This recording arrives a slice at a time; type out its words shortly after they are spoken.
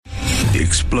The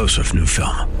explosive new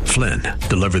film, Flynn,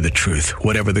 deliver the truth,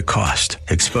 whatever the cost,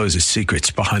 exposes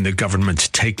secrets behind the government's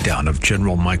takedown of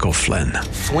General Michael Flynn.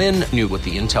 Flynn knew what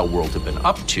the intel world had been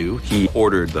up to. He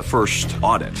ordered the first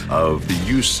audit of the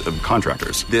use of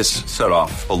contractors. This set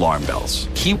off alarm bells.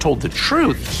 He told the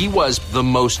truth. He was the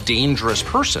most dangerous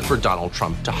person for Donald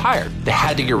Trump to hire. They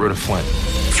had to get rid of Flynn.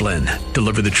 Flynn,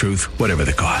 deliver the truth, whatever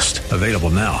the cost. Available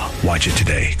now. Watch it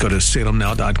today. Go to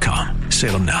salemnow.com.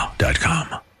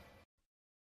 salemnow.com.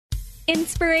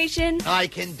 Inspiration. I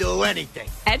can do anything.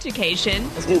 Education.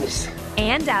 Let's do this.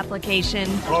 And application.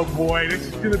 Oh boy, this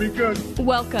is going to be good.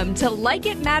 Welcome to Like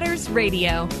It Matters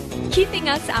Radio. Keeping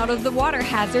us out of the water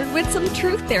hazard with some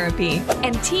truth therapy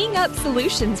and teeing up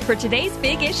solutions for today's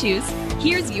big issues.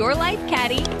 Here's your life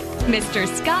caddy, Mr.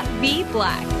 Scott V.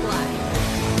 Black.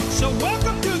 So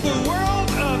welcome to the world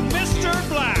of Mr.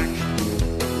 Black.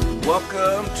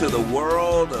 Welcome to the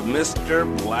world of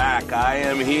Mr. Black. I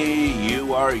am he,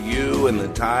 you are you, and the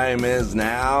time is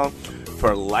now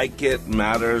for Like It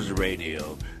Matters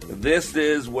Radio. This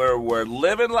is where we're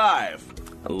living life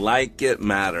like it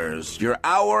matters. Your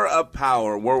hour of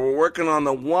power, where we're working on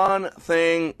the one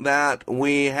thing that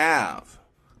we have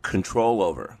control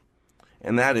over,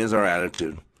 and that is our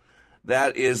attitude.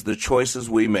 That is the choices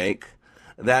we make.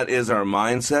 That is our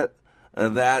mindset.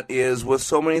 That is with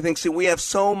so many things. See, we have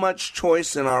so much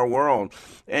choice in our world,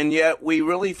 and yet we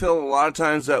really feel a lot of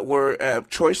times that we're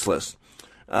choiceless,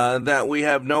 that we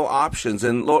have no options.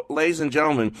 And ladies and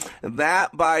gentlemen,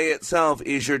 that by itself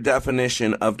is your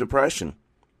definition of depression.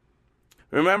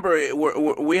 Remember,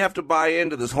 we have to buy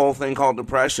into this whole thing called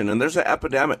depression, and there's an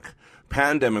epidemic,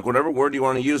 pandemic, whatever word you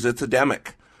want to use, it's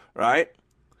endemic, right?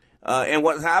 And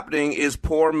what's happening is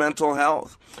poor mental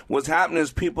health. What's happening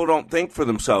is people don't think for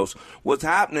themselves. What's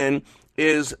happening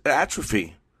is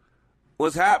atrophy.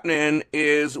 What's happening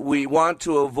is we want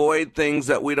to avoid things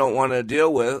that we don't want to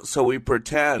deal with, so we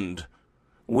pretend.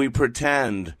 We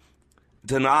pretend.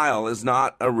 Denial is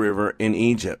not a river in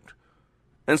Egypt.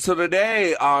 And so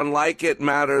today on Like It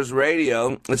Matters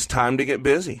Radio, it's time to get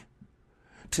busy.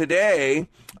 Today,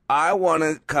 I want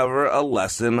to cover a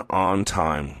lesson on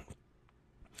time.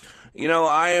 You know,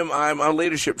 I'm a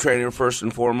leadership trainer first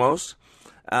and foremost,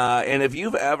 and if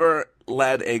you've ever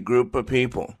led a group of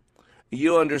people,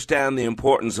 you understand the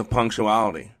importance of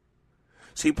punctuality.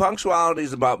 See, punctuality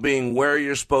is about being where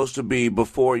you're supposed to be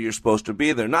before you're supposed to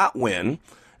be there, not when,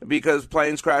 because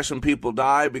planes crash and people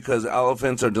die, because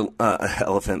elevators are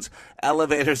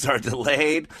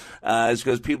delayed. It's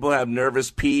because people have nervous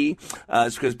pee.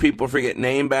 It's because people forget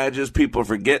name badges. People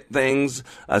forget things.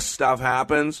 Stuff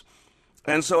happens.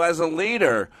 And so as a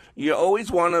leader, you always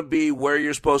want to be where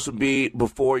you're supposed to be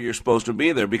before you're supposed to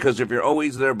be there, because if you're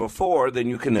always there before, then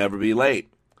you can never be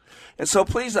late. And so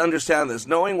please understand this.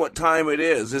 Knowing what time it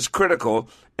is critical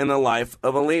in the life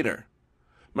of a leader.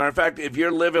 Matter of fact, if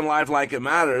you're living life like it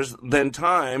matters, then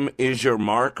time is your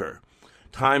marker.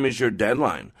 Time is your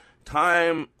deadline.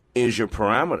 Time is your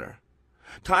parameter.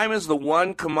 Time is the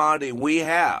one commodity we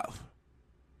have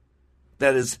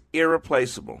that is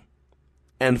irreplaceable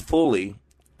and fully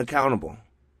accountable.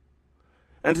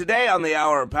 And today on the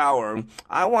Hour of Power,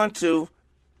 I want to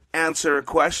answer a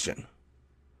question.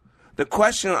 The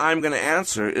question I'm going to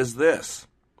answer is this: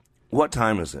 what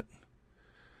time is it?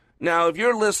 Now, if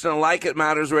you're listening to Like It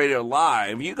Matters Radio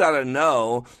Live, you got to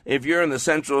know, if you're in the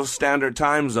Central Standard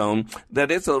Time Zone,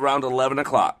 that it's around 11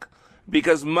 o'clock.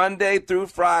 Because Monday through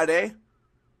Friday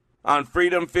on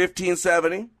Freedom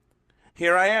 1570,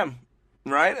 here I am,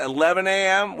 right? 11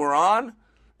 a.m., we're on.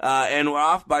 And we're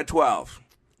off by 12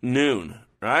 noon,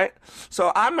 right?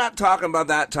 So I'm not talking about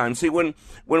that time. See, when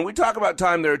we talk about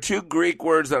time, there are two Greek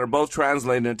words that are both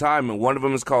translated into time, and one of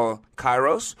them is called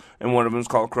kairos, and one of them is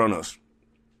called chronos.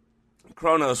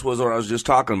 Chronos was what I was just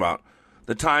talking about.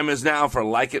 The time is now for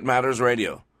Like It Matters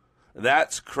Radio.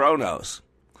 That's chronos.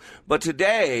 But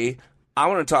today, I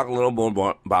want to talk a little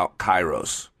more about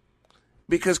kairos,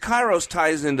 because kairos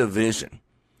ties into vision.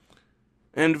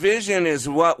 And vision is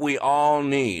what we all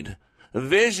need.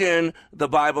 Vision, the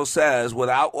Bible says,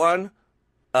 without one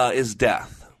is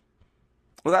death.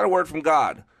 Without a word from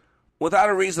God. Without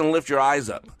a reason to lift your eyes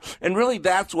up. And really,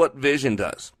 that's what vision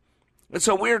does. And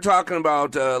so we were talking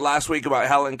about last week about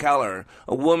Helen Keller,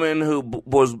 a woman who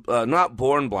was not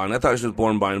born blind. I thought she was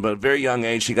born blind, but at a very young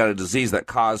age, she got a disease that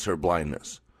caused her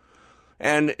blindness.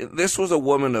 And this was a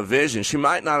woman of vision. She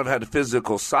might not have had a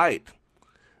physical sight.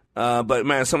 But,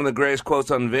 man, some of the greatest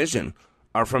quotes on vision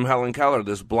are from Helen Keller,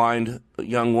 this blind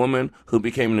young woman who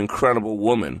became an incredible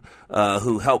woman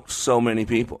who helped so many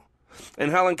people.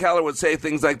 And Helen Keller would say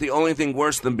things like, the only thing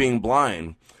worse than being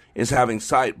blind is having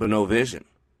sight but no vision.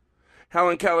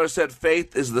 Helen Keller said,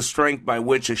 faith is the strength by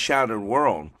which a shattered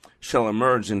world shall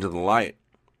emerge into the light.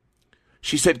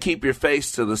 She said, keep your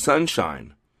face to the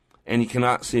sunshine, and you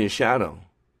cannot see a shadow.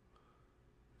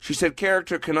 She said,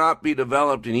 character cannot be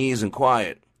developed in ease and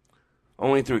quiet.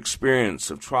 Only through experience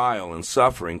of trial and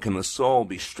suffering can the soul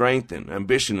be strengthened,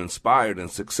 ambition inspired, and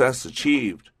success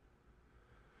achieved.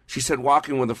 She said,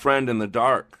 walking with a friend in the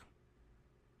dark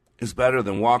is better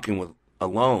than walking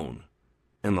alone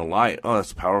in the light. Oh,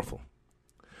 that's powerful.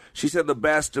 She said, the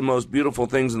best and most beautiful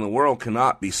things in the world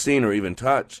cannot be seen or even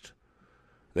touched.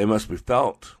 They must be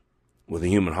felt with a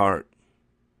human heart.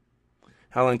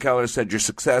 Helen Keller said, your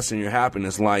success and your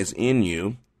happiness lies in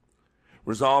you.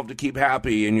 Resolve to keep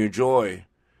happy in your joy,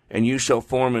 and you shall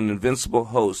form an invincible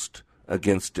host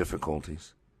against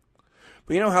difficulties.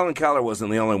 But Helen Keller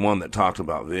wasn't the only one that talked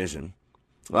about vision.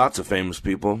 Lots of famous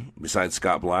people, besides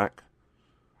Scott Black.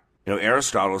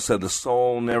 Aristotle said the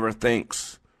soul never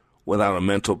thinks without a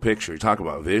mental picture. You talk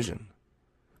about vision.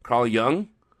 Carl Jung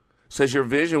says your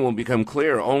vision will become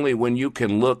clear only when you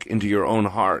can look into your own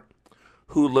heart.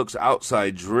 Who looks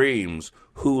outside dreams,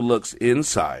 who looks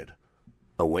inside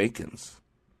awakens.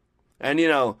 And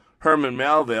Herman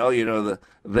Melville,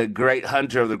 the great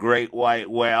hunter of the great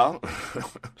white whale,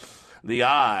 the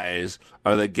eyes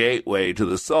are the gateway to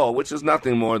the soul, which is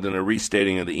nothing more than a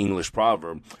restating of the English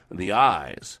proverb, the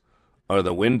eyes are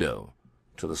the window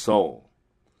to the soul.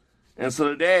 And so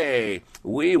today,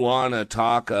 we want to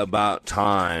talk about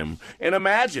time. And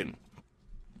imagine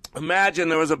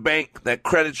there was a bank that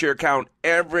credits your account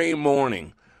every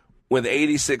morning with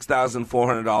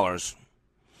 $86,400.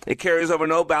 It carries over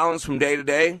no balance from day to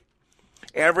day.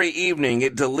 Every evening,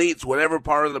 it deletes whatever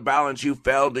part of the balance you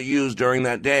failed to use during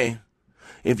that day.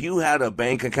 If you had a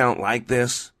bank account like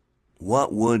this,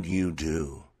 what would you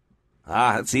do?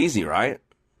 It's easy, right?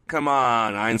 Come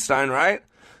on, Einstein, right?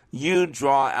 You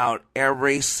draw out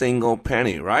every single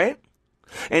penny, right?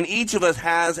 And each of us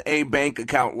has a bank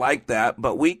account like that,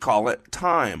 but we call it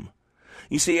time.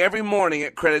 You see, every morning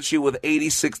it credits you with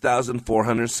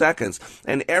 86,400 seconds,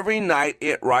 and every night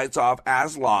it writes off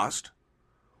as lost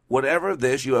whatever of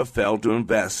this you have failed to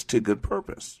invest to good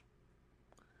purpose.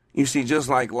 You see, just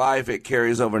like life, it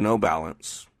carries over no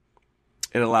balance.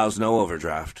 It allows no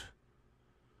overdraft.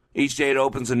 Each day it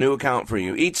opens a new account for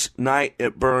you. Each night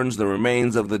it burns the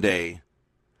remains of the day.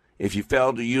 If you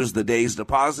fail to use the day's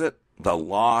deposit, the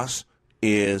loss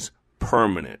is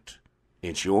permanent.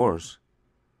 It's yours.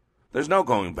 There's no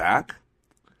going back.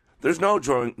 There's no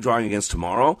drawing against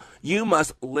tomorrow. You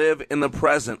must live in the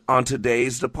present on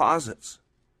today's deposits.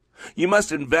 You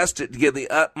must invest it to get the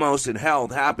utmost in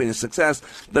health, happiness, success.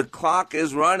 The clock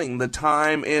is running. The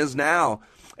time is now.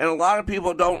 And a lot of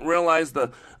people don't realize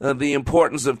the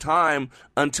importance of time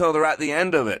until they're at the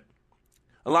end of it.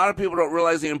 A lot of people don't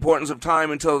realize the importance of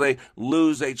time until they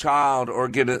lose a child or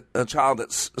get a child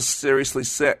that's seriously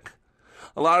sick.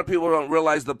 A lot of people don't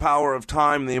realize the power of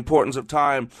time, the importance of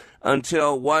time,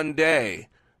 until one day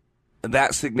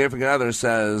that significant other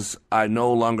says, I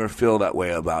no longer feel that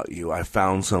way about you. I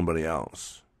found somebody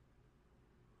else.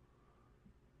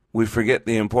 We forget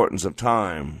the importance of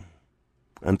time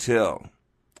until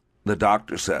the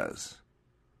doctor says,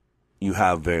 you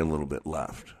have very little bit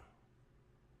left.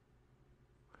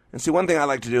 And see, one thing I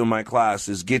like to do in my class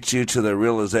is get you to the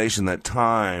realization that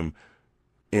time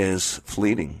is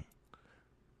fleeting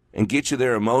and get you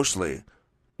there emotionally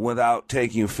without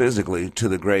taking you physically to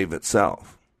the grave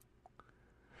itself.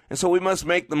 And so we must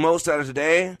make the most out of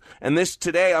today. And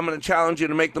today, I'm going to challenge you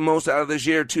to make the most out of this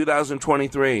year,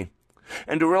 2023.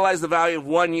 And to realize the value of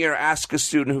 1 year, ask a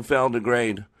student who failed a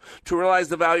grade. To realize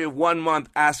the value of 1 month,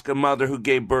 ask a mother who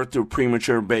gave birth to a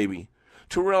premature baby.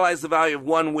 To realize the value of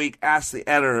 1 week, ask the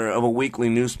editor of a weekly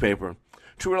newspaper.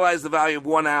 To realize the value of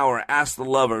 1 hour, ask the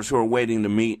lovers who are waiting to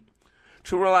meet.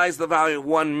 To realize the value of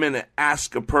 1 minute,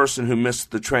 ask a person who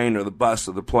missed the train or the bus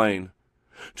or the plane.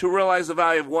 To realize the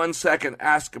value of 1 second,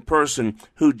 ask a person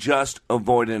who just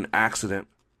avoided an accident.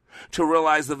 To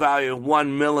realize the value of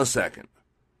 1 millisecond,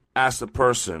 ask the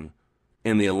person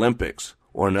in the Olympics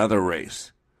or another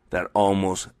race that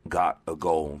almost got a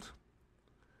gold.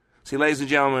 See, ladies and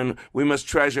gentlemen, we must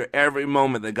treasure every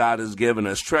moment that God has given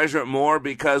us. Treasure it more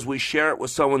because we share it with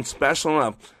someone special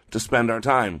enough to spend our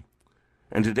time.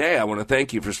 And today I want to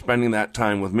thank you for spending that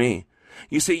time with me.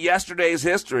 You see, yesterday's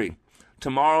history.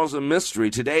 Tomorrow's a mystery.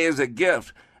 Today is a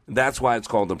gift. That's why it's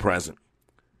called the present.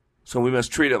 So we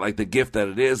must treat it like the gift that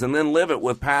it is and then live it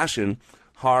with passion,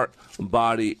 heart,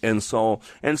 body, and soul.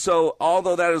 And so,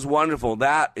 although that is wonderful,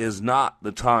 that is not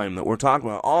the time that we're talking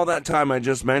about. All that time I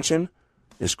just mentioned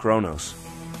is Chronos.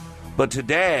 But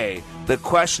today, the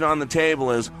question on the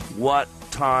table is, what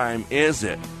time is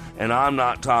it? And I'm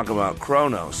not talking about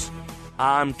Chronos.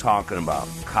 I'm talking about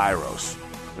Kairos.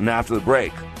 And after the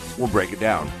break, we'll break it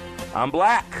down. I'm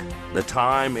Black. The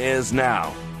time is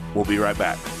now. We'll be right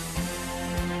back.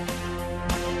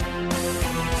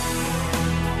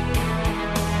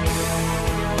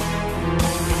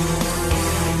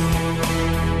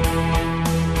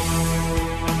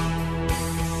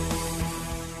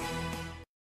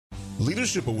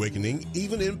 Leadership Awakening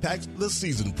even impacts the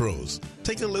seasoned pros.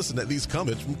 Take a listen at these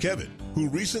comments from Kevin, who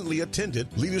recently attended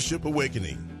Leadership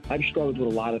Awakening. I've struggled with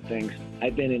a lot of things.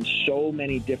 I've been in so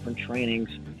many different trainings,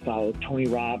 followed Tony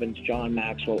Robbins, John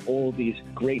Maxwell, all these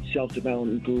great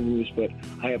self-development gurus, but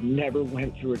I have never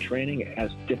went through a training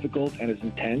as difficult and as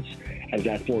intense as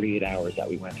that 48 hours that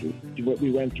we went through. What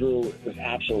we went through was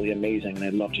absolutely amazing, and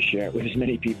I'd love to share it with as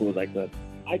many people as I could.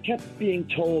 I kept being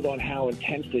told on how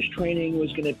intense this training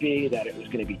was going to be, that it was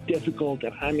going to be difficult.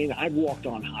 And I mean, I've walked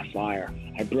on hot fire.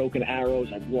 I've broken arrows.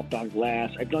 I've walked on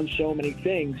glass. I've done so many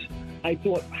things. I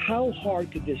thought, how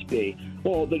hard could this be?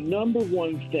 Well, the number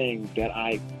one thing that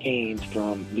I gained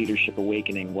from Leadership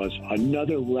Awakening was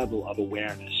another level of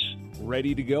awareness.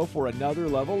 Ready to go for another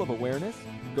level of awareness?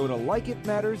 Go to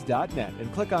likeitmatters.net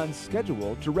and click on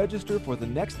Schedule to register for the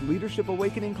next Leadership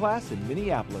Awakening class in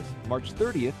Minneapolis, March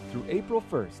 30th through April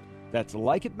 1st. That's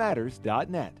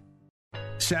likeitmatters.net.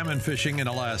 Salmon fishing in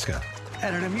Alaska,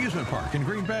 at an amusement park in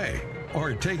Green Bay,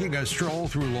 or taking a stroll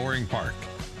through Loring Park.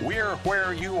 We're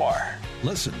where you are.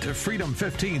 Listen to Freedom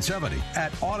 1570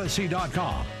 at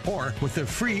Odyssey.com or with the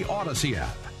free Odyssey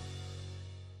app.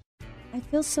 I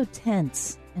feel so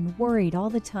tense and worried all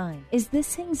the time. Is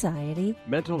this anxiety?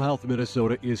 Mental Health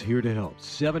Minnesota is here to help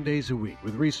 7 days a week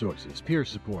with resources, peer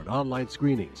support, online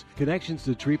screenings, connections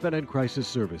to treatment and crisis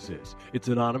services. It's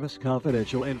anonymous,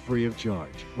 confidential, and free of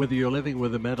charge. Whether you're living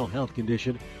with a mental health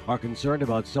condition, are concerned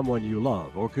about someone you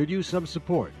love, or could use some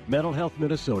support, Mental Health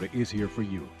Minnesota is here for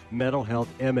you.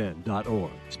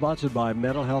 MentalHealthMN.org. Sponsored by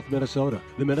Mental Health Minnesota,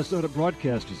 the Minnesota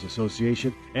Broadcasters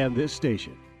Association, and this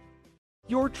station.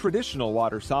 Your traditional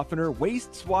water softener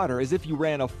wastes water as if you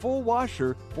ran a full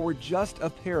washer for just a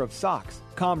pair of socks.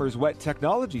 Commerce Wet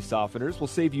Technology Softeners will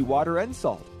save you water and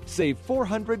salt. Save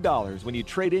 $400 when you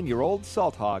trade in your old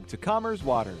salt hog to Commerce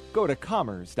Water. Go to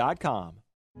commerce.com.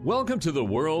 Welcome to the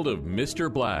world of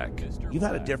Mr. Black. You've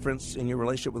had a difference in your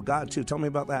relationship with God, too. Tell me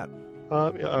about that.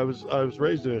 I was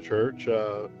raised in a church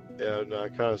and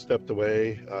kind of stepped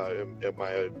away in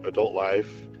my adult life.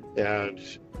 And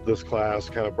this class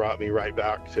kind of brought me right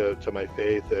back to my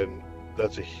faith, and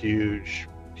that's a huge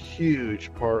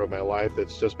part of my life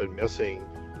that's just been missing.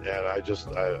 And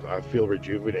I feel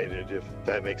rejuvenated, if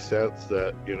that makes sense,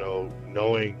 that,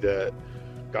 knowing that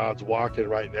God's walking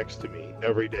right next to me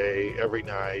every day, every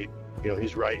night,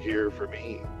 he's right here for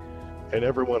me and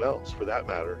everyone else for that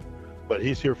matter. But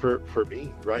he's here for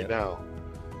me right now.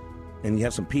 And you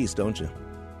have some peace, don't you?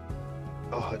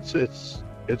 Oh,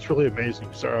 it's really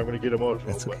amazing. Sorry, I'm going to get emotional.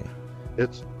 That's okay.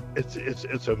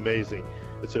 It's amazing.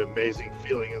 It's an amazing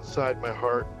feeling inside my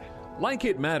heart. Like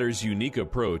It Matters' unique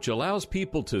approach allows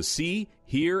people to see,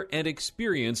 hear, and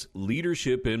experience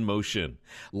leadership in motion.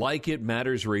 Like It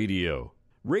Matters Radio.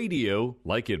 Radio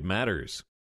like it matters.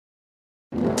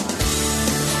 Welcome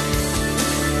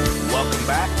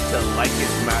back to Like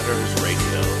It Matters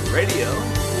Radio. Radio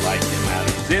like it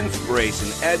matters. Inspiration,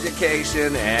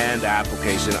 education, and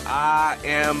application. I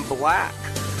am Black.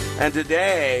 And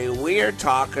today we are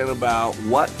talking about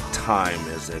what time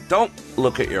is it. Don't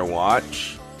look at your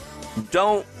watch.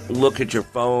 Don't look at your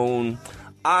phone.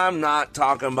 I'm not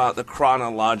talking about the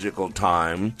chronological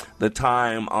time, the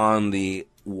time on the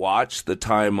watch, the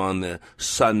time on the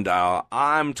sundial.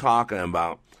 I'm talking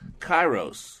about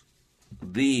Kairos,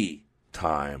 the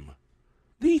time.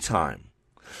 The time.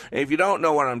 If you don't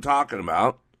know what I'm talking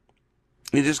about,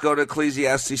 you just go to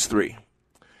Ecclesiastes 3.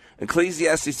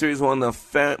 Ecclesiastes 3 is one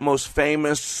of the most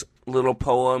famous little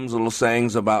poems, little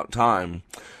sayings about time.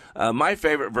 My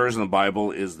favorite version of the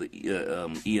Bible is the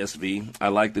ESV. I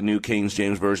like the New King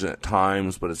James Version at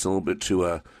times, but it's a little bit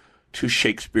too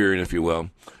Shakespearean, if you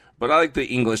will. But I like the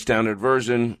English Standard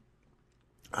Version.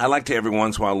 I like to every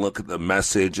once in a while look at the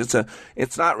Message.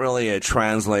 It's not really a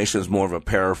translation, it's more of a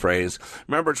paraphrase.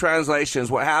 Remember,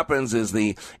 translations, what happens is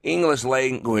the English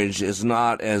language is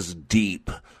not as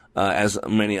deep as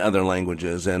many other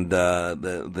languages, and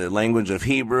the language of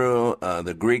Hebrew,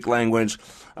 the Greek language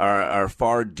are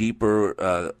far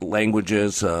deeper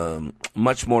languages,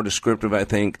 much more descriptive, I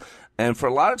think. And for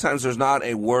a lot of times, there's not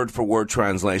a word-for-word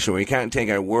translation where you can't take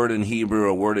a word in Hebrew,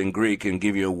 a word in Greek, and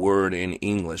give you a word in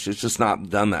English. It's just not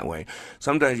done that way.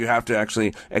 Sometimes you have to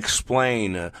actually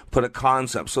explain, put a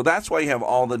concept. So that's why you have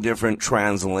all the different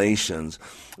translations.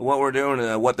 What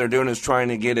they're doing is trying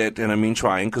to get it, and I mean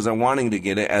trying, because they're wanting to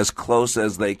get it as close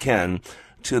as they can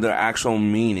to their actual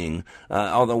meaning.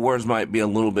 Although words might be a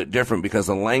little bit different because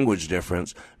of language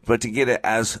difference, but to get it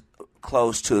as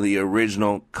close to the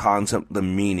original concept, the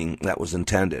meaning that was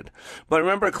intended. But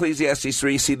remember Ecclesiastes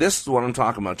 3, see, this is what I'm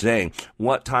talking about today.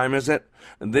 What time is it?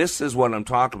 This is what I'm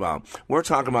talking about. We're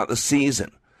talking about the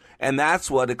season. And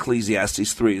that's what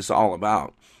Ecclesiastes 3 is all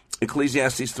about.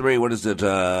 Ecclesiastes 3, what is it,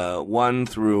 1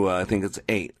 through, I think it's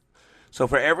 8. So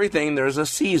for everything, there's a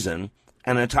season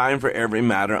and a time for every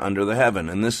matter under the heaven.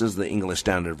 And this is the English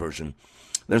Standard Version.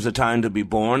 There's a time to be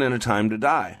born and a time to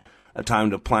die. A time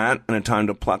to plant and a time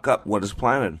to pluck up what is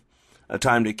planted. A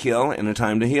time to kill and a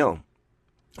time to heal.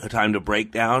 A time to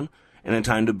break down and a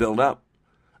time to build up.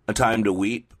 A time to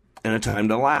weep and a time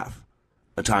to laugh.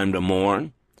 A time to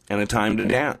mourn and a time to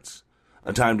dance.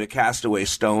 A time to cast away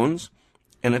stones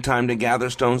and a time to gather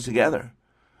stones together.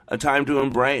 A time to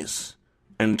embrace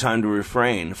and a time to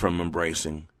refrain from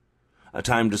embracing. A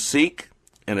time to seek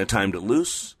and a time to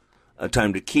loose. A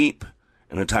time to keep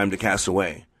and a time to cast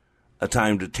away. A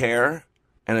time to tear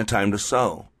and a time to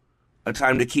sow. A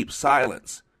time to keep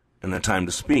silence and a time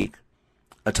to speak.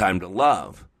 A time to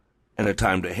love and a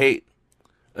time to hate.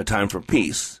 A time for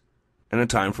peace and a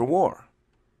time for war.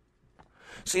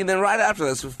 See, then right after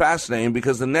this is fascinating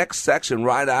because the next section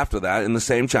right after that in the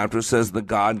same chapter says the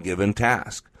God-given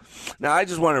task. Now, I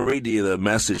just want to read to you the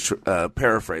Message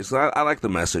paraphrase. I like the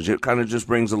Message. It kind of just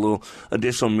brings a little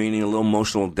additional meaning, a little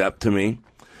emotional depth to me.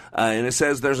 And it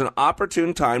says there's an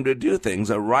opportune time to do things,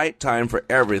 a right time for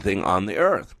everything on the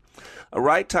earth. A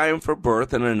right time for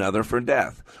birth and another for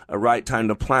death. A right time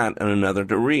to plant and another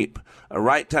to reap. A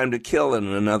right time to kill and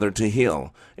another to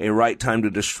heal. A right time to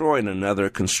destroy and another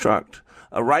construct.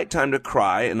 A right time to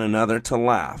cry and another to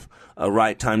laugh. A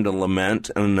right time to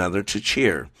lament and another to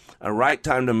cheer. A right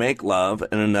time to make love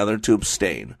and another to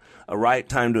abstain. A right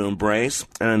time to embrace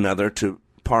and another to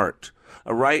part.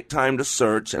 A right time to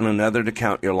search and another to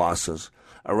count your losses.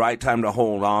 A right time to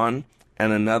hold on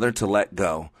and another to let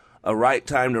go. A right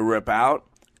time to rip out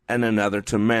and another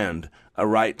to mend. A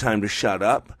right time to shut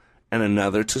up and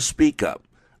another to speak up.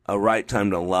 A right time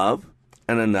to love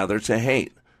and another to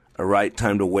hate. A right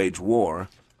time to wage war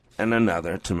and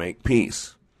another to make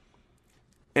peace.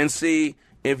 And see,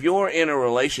 if you're in a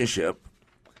relationship,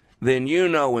 then you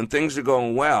know when things are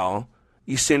going well,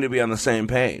 you seem to be on the same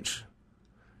page.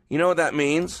 You know what that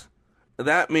means?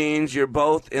 That means you're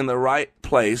both in the right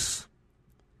place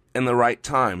in the right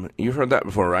time. You've heard that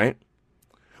before, right?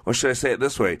 Or should I say it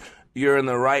this way? You're in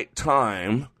the right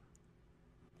time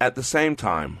at the same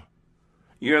time.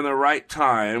 You're in the right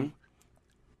time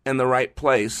and the right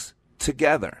place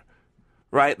together,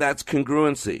 right? That's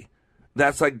congruency.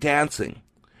 That's like dancing.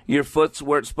 Your foot's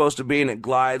where it's supposed to be and it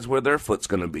glides where their foot's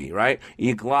going to be, right?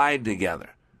 You glide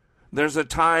together. There's a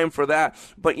time for that.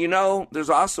 But you know, there's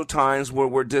also times where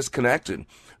we're disconnected.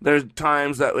 There's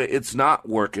times that it's not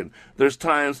working. There's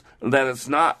times that it's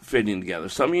not fitting together.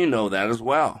 Some of you know that as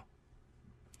well.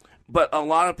 But a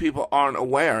lot of people aren't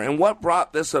aware. And what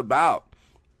brought this about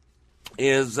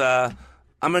is, I'm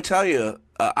going to tell you,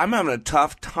 I'm having a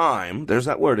tough time, there's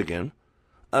that word again,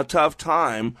 a tough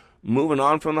time moving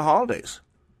on from the holidays.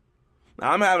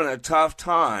 I'm having a tough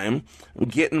time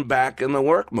getting back in the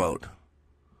work mode.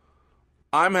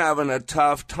 I'm having a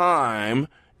tough time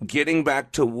getting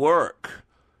back to work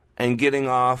and getting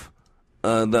off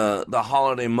the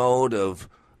holiday mode of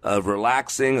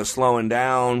relaxing, of slowing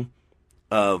down,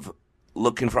 of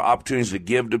looking for opportunities to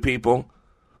give to people.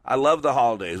 I love the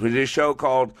holidays. We did a show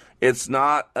called It's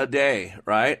Not a Day,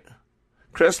 right?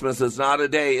 Christmas is not a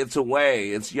day, it's a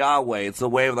way. It's Yahweh. It's the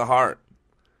way of the heart.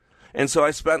 And so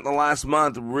I spent the last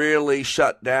month really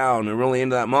shut down and really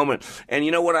into that moment. And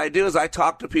you know what I do is I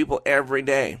talk to people every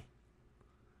day.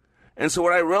 And so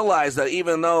what I realized that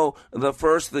even though the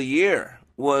first of the year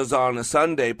was on a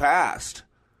Sunday past,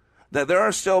 that there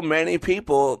are still many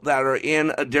people that are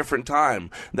in a different time,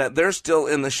 that they're still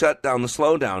in the shutdown, the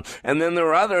slowdown. And then there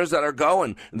are others that are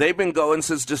going. They've been going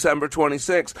since December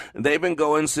 26th. They've been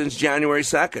going since January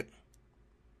 2nd.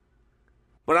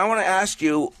 But I want to ask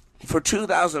you, for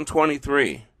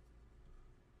 2023,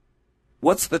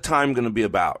 what's the time going to be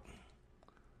about?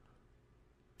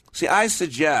 See, I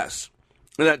suggest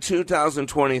that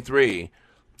 2023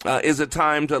 is a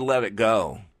time to let it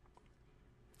go.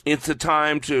 It's a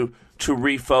time to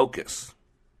refocus.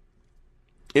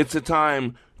 It's a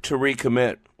time to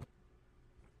recommit.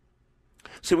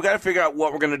 See, we got to figure out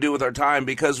what we're going to do with our time,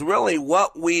 because really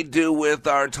what we do with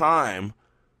our time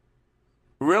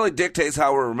really dictates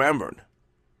how we're remembered.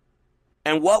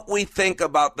 And what we think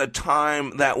about the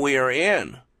time that we are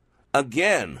in,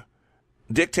 again,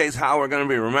 dictates how we're going to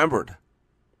be remembered.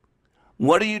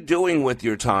 What are you doing with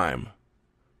your time?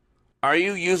 Are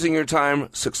you using your time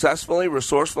successfully,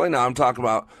 resourcefully? Now I'm talking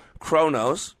about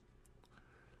chronos.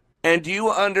 And do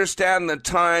you understand the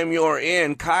time you're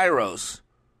in, kairos,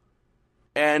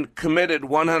 and committed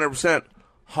 100%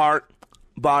 heart,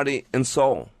 body, and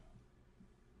soul?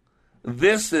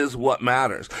 This is what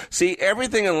matters. See,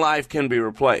 everything in life can be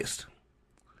replaced.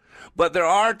 But there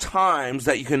are times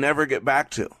that you can never get back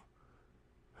to.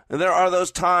 And there are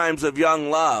those times of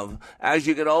young love as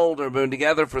you get older, been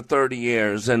together for 30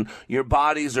 years, and your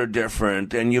bodies are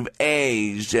different, and you've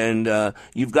aged, and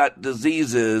you've got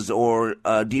diseases or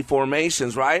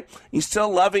deformations, right? You still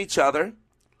love each other,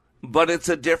 but it's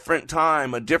a different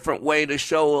time, a different way to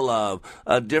show love,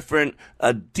 a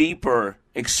deeper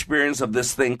experience of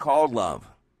this thing called love.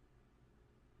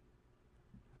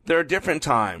 There are different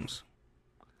times.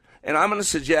 And I'm going to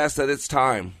suggest that it's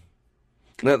time.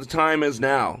 That the time is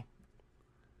now.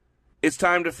 It's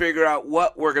time to figure out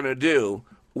what we're going to do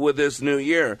with this new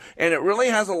year. And it really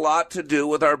has a lot to do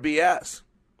with our BS.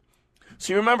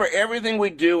 So you remember, everything we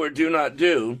do or do not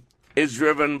do is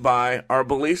driven by our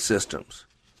belief systems.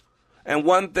 And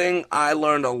one thing I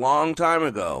learned a long time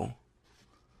ago,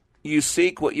 you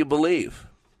seek what you believe.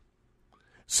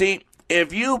 See,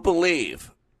 if you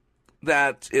believe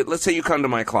that, let's say you come to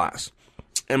my class,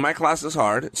 and my class is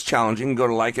hard, it's challenging, go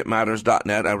to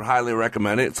likeitmatters.net, I would highly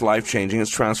recommend it, it's life-changing,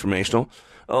 it's transformational,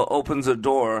 opens a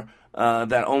door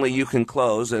that only you can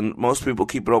close, and most people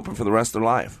keep it open for the rest of their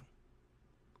life.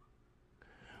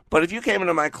 But if you came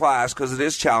into my class, because it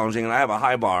is challenging, and I have a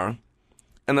high bar,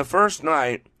 and the first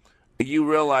night, you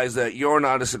realize that you're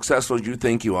not as successful as you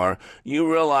think you are.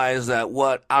 You realize that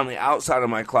what on the outside of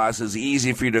my class is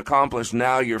easy for you to accomplish.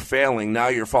 Now you're failing. Now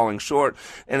you're falling short.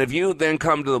 And if you then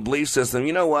come to the belief system,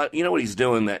 you know what? You know what he's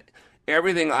doing? That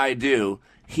everything I do,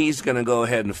 he's going to go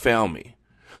ahead and fail me.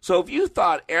 So if you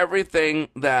thought everything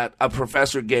that a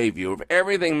professor gave you, if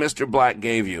everything Mr. Black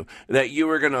gave you, that you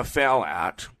were going to fail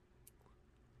at,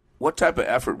 what type of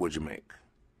effort would you make?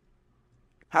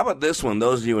 How about this one,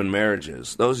 those of you in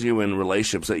marriages, those of you in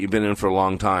relationships that you've been in for a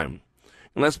long time?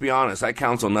 And let's be honest, I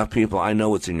counsel enough people, I know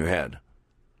what's in your head.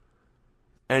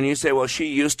 And you say, well, she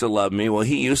used to love me. Well,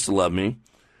 he used to love me.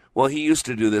 Well, he used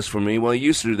to do this for me. Well, he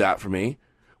used to do that for me.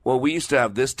 Well, we used to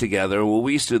have this together. Well,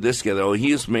 we used to do this together. Oh, he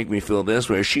used to make me feel this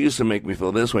way. Or she used to make me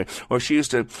feel this way. Or she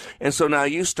used to. And so now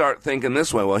you start thinking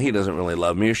this way. Well, he doesn't really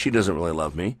love me. Or she doesn't really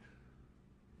love me.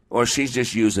 Or she's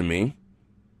just using me.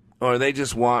 Or they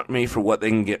just want me for what they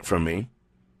can get from me.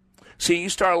 See, you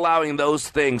start allowing those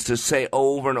things to say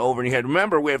over and over in your head.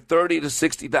 Remember, we have 30 to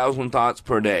 60,000 thoughts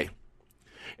per day.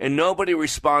 And nobody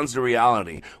responds to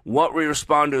reality. What we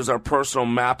respond to is our personal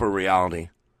map of reality.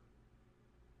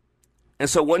 And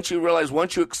so once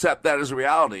you accept that as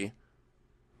reality,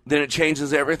 then it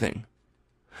changes everything.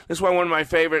 This is why one of my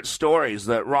favorite stories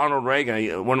that Ronald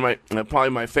Reagan, probably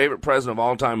my favorite president of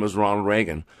all time was Ronald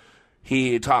Reagan.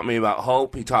 He taught me about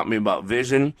hope. He taught me about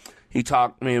vision. He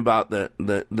taught me about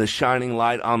the shining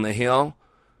light on the hill.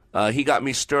 He got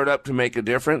me stirred up to make a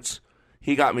difference.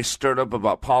 He got me stirred up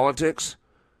about politics.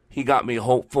 He got me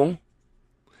hopeful.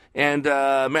 And,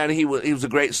 man, he was a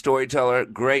great storyteller,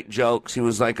 great jokes. He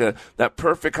was like that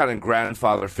perfect kind of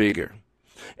grandfather figure.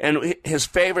 And his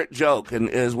favorite joke, and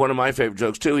is one of my favorite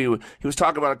jokes too, he was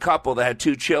talking about a couple that had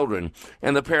two children,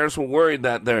 and the parents were worried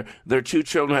that their two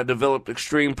children had developed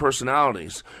extreme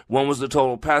personalities. One was the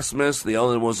total pessimist, the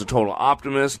other was the total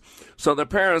optimist. So the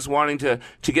parents, wanting to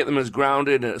get them as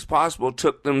grounded as possible,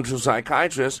 took them to a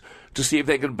psychiatrist to see if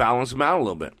they could balance them out a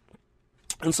little bit.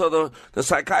 And so the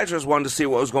psychiatrist wanted to see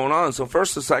what was going on. So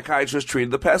first the psychiatrist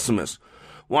treated the pessimist.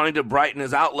 Wanting to brighten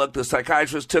his outlook, the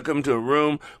psychiatrist took him to a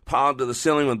room piled to the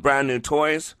ceiling with brand new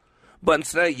toys. But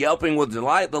instead of yelping with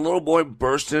delight, the little boy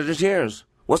burst into tears.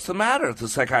 What's the matter? The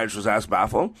psychiatrist asked,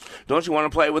 baffled. Don't you want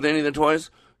to play with any of the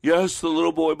toys? Yes, the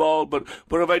little boy bawled, but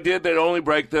if I did, they'd only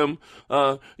break them.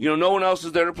 No one else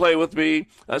is there to play with me.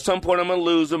 At some point, I'm going to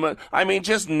lose them. I mean,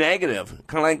 just negative,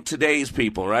 kind of like today's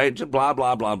people, right? Just blah,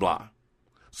 blah, blah, blah.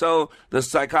 So the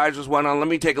psychiatrist went on, let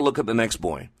me take a look at the next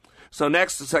boy. So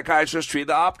next, the psychiatrist treated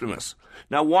the optimist.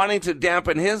 Now, wanting to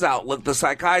dampen his outlook, the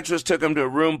psychiatrist took him to a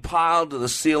room piled to the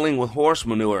ceiling with horse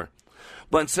manure.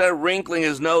 But instead of wrinkling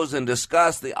his nose in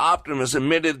disgust, the optimist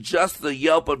emitted just the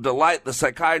yelp of delight the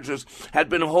psychiatrist had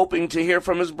been hoping to hear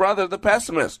from his brother, the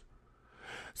pessimist.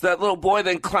 So that little boy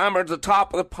then clambered to the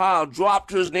top of the pile,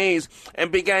 dropped to his knees,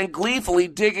 and began gleefully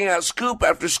digging out scoop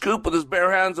after scoop with his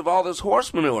bare hands of all this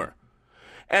horse manure.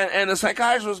 And the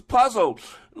psychiatrist was puzzled.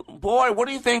 Boy, what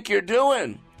do you think you're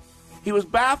doing? He was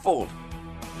baffled.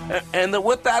 And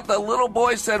with that, the little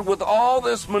boy said, with all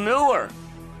this manure,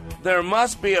 there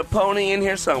must be a pony in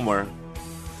here somewhere.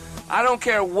 I don't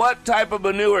care what type of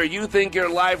manure you think your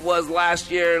life was last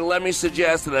year. Let me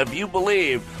suggest that if you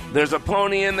believe there's a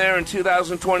pony in there in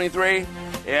 2023,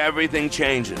 everything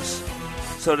changes.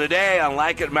 So today on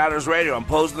Like It Matters Radio, I'm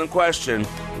posing the question,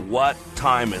 what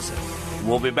time is it?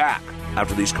 We'll be back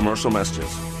after these commercial messages.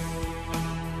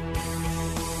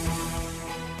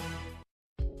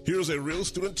 Here's a real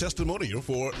student testimonial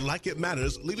for Like It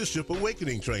Matters Leadership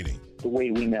Awakening Training. The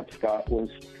way we met Scott was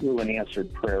through an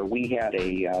answered prayer. We had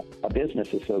a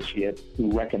business associate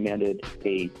who recommended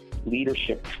a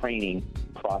leadership training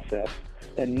process.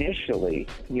 Initially,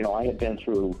 I had been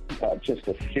through just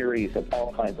a series of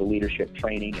all kinds of leadership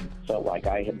training and felt like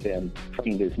I had been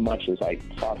trained as much as I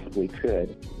possibly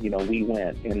could. We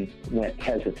went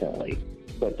hesitantly.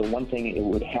 But the one thing, it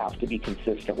would have to be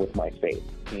consistent with my faith.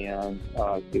 And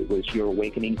it was your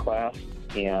awakening class.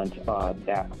 And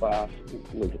that class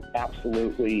was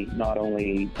absolutely not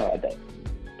only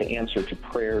the answer to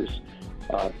prayers,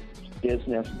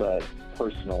 business, but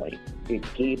personally. It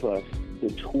gave us the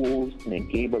tools and it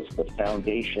gave us the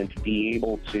foundation to be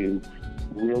able to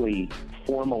really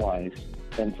formalize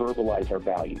and verbalize our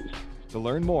values. To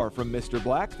learn more from Mr.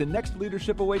 Black, the next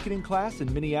Leadership Awakening class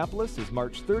in Minneapolis is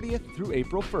March 30th through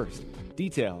April 1st.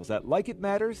 Details at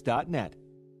likeitmatters.net.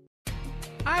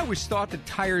 I always thought that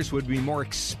tires would be more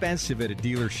expensive at a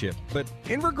dealership, but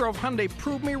Inver Grove Hyundai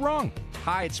proved me wrong.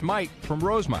 Hi, it's Mike from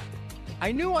Rosemont.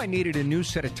 I knew I needed a new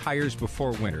set of tires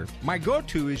before winter. My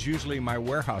go-to is usually my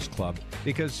warehouse club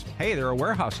because, hey, they're a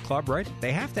warehouse club, right?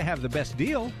 They have to have the best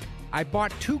deal. I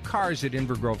bought 2 cars at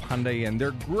Inver Grove Hyundai, and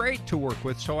they're great to work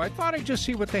with, so I thought I'd just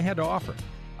see what they had to offer.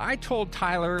 I told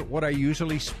Tyler what I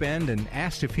usually spend and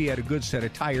asked if he had a good set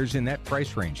of tires in that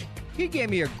price range. He gave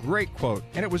me a great quote,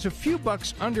 and it was a few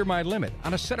bucks under my limit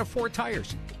on a set of 4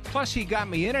 tires. Plus, he got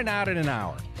me in and out in an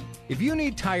hour. If you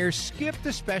need tires, skip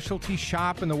the specialty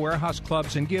shop and the warehouse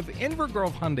clubs and give Inver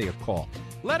Grove Hyundai a call.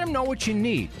 Let them know what you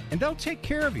need, and they'll take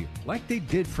care of you like they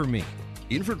did for me.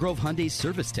 Inver Grove Hyundai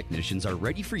service technicians are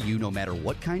ready for you no matter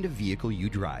what kind of vehicle you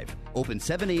drive. Open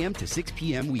 7 a.m. to 6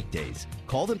 p.m. weekdays.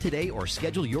 Call them today or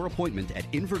schedule your appointment at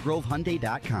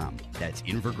InvergroveHyundai.com. That's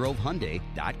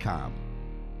InvergroveHyundai.com.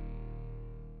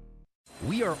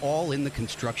 We are all in the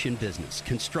construction business,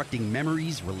 constructing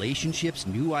memories, relationships,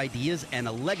 new ideas, and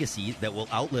a legacy that will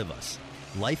outlive us.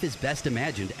 Life is best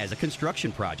imagined as a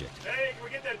construction project. Hey, can we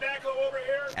get that backhoe over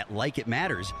here? At Like It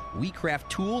Matters, we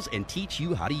craft tools and teach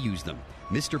you how to use them.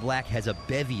 Mr. Black has a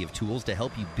bevy of tools to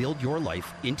help you build your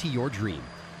life into your dream.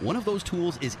 One of those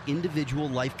tools is individual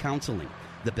life counseling.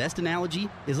 The best analogy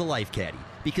is a life caddy,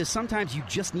 because sometimes you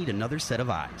just need another set of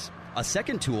eyes. A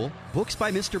second tool, Books by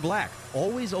Mr. Black,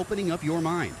 always opening up your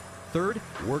mind. Third,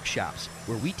 workshops,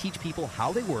 where we teach people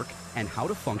how they work and how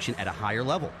to function at a higher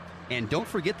level. And don't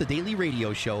forget the daily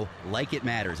radio show, Like It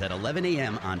Matters, at 11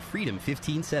 a.m. on Freedom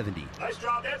 1570. Nice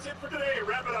job. That's it for today.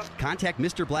 Wrap it up. Contact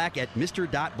Mr. Black at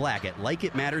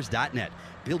mr.black@likeitmatters.net.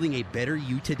 Building a better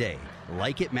you today.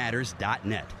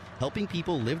 Likeitmatters.net. Helping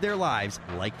people live their lives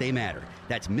like they matter.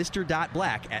 That's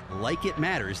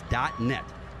mr.black@likeitmatters.net.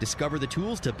 Discover the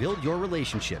tools to build your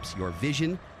relationships, your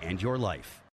vision, and your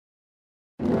life.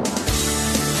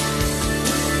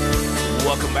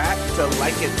 Welcome back to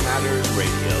Like It Matters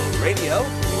Radio. Radio,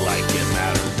 like it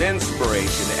matters.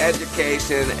 Inspiration,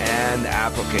 education, and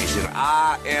application.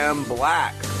 I am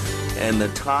Black, and the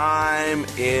time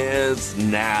is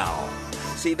now.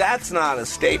 See, that's not a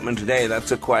statement today.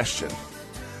 That's a question.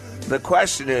 The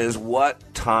question is,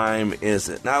 what time is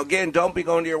it? Now, again, don't be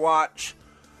going to your watch.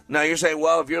 Now, you're saying,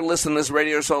 well, if you're listening to this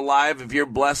radio show live, if you're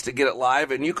blessed to get it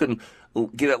live, and you can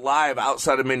get it live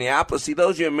outside of Minneapolis. See,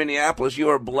 those of you in Minneapolis, you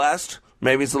are blessed.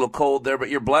 Maybe it's a little cold there, but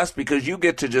you're blessed because you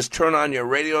get to just turn on your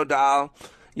radio dial,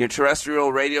 your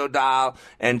terrestrial radio dial,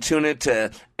 and tune it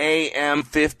to AM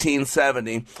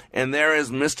 1570. And there is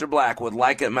Mr. Black with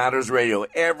Like It Matters Radio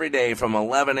every day from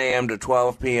 11 a.m. to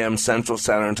 12 p.m. Central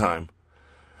Standard Time.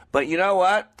 But you know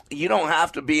what? You don't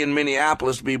have to be in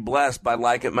Minneapolis to be blessed by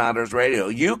Like It Matters Radio.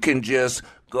 You can just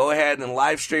go ahead and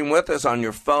live stream with us on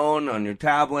your phone, on your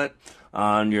tablet,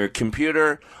 on your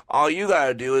computer. All you got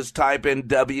to do is type in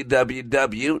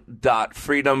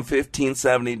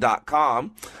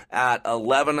www.freedom1570.com at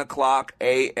 11 o'clock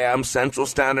a.m. Central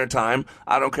Standard Time.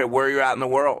 I don't care where you're at in the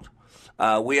world.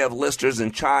 We have listeners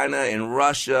in China, in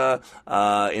Russia,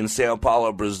 in Sao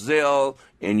Paulo, Brazil,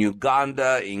 in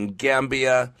Uganda, in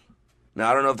Gambia. Now,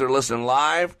 I don't know if they're listening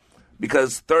live,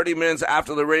 because 30 minutes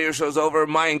after the radio show's over,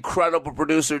 my incredible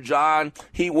producer, John,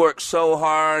 he works so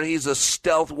hard. He's a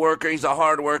stealth worker. He's a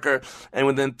hard worker. And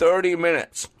within 30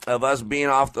 minutes of us being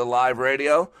off the live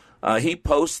radio, he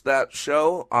posts that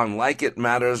show on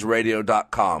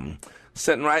likeitmattersradio.com.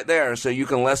 Sitting right there, so you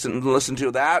can listen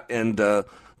to that and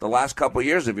the last couple of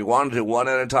years, if you wanted to, one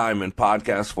at a time in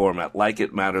podcast format,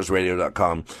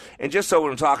 likeitmattersradio.com. And just so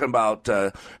we're talking about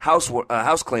house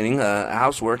cleaning,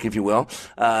 housework, if you will,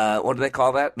 what do they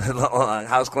call that?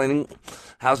 House cleaning,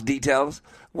 house details.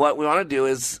 What we want to do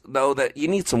is know that you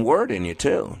need some word in you,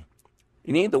 too.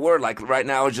 You need the word. Like right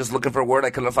now, I was just looking for a word. I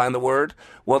couldn't find the word.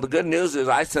 Well, the good news is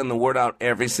I send the word out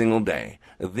every single day.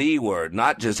 The word,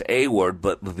 not just a word,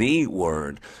 but the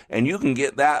word. And you can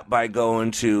get that by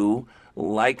going to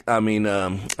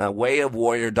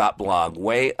wayofwarrior.blog.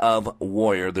 Way of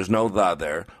Warrior. There's no the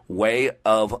there.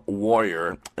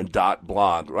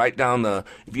 Wayofwarrior.blog. Right down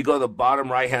if you go to the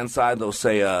bottom right-hand side,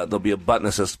 there'll be a button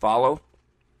that says follow.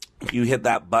 If you hit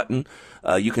that button,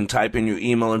 you can type in your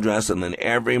email address, and then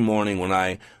every morning when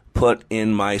I put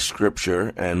in my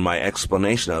scripture and my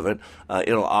explanation of it,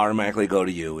 it'll automatically go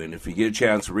to you. And if you get a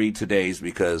chance, read today's,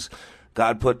 because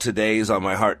God put today's on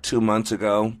my heart 2 months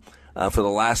ago. For the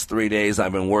last 3 days,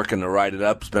 I've been working to write it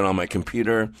up. It's been on my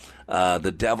computer.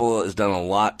 The devil has done a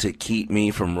lot to keep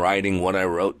me from writing what I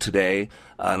wrote today.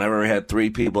 And I've already had 3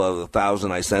 people out of the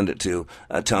 1,000 I send it to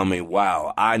tell me,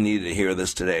 wow, I needed to hear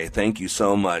this today. Thank you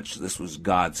so much. This was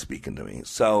God speaking to me.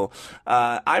 So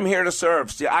I'm here to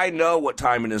serve. See, I know what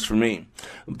time it is for me.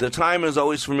 The time is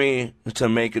always for me to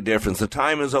make a difference. The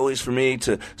time is always for me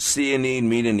to see a need,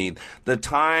 meet a need. The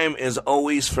time is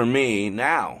always for me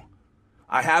now.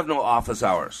 I have no office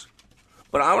hours.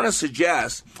 But I want to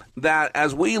suggest that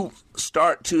as we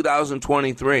start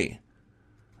 2023,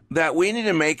 that we need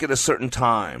to make it a certain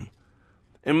time.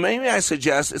 And maybe I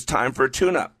suggest it's time for a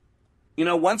tune-up. You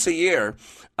know, once a year,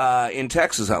 in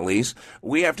Texas at least,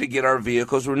 we have to get our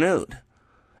vehicles renewed.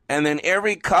 And then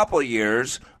every couple of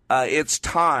years, it's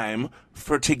time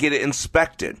to get it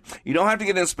inspected. You don't have to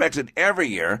get it inspected every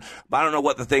year, but I don't know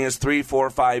what the thing is, 3, 4,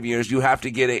 5 years. You have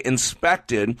to get it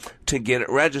inspected to get it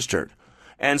registered.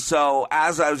 And so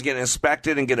as I was getting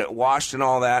inspected and get it washed and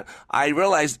all that, I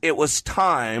realized it was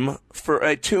time for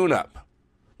a tune-up.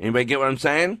 Anybody get what I'm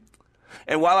saying?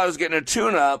 And while I was getting a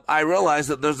tune-up, I realized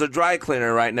that there's a dry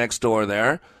cleaner right next door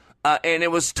there, and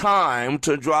it was time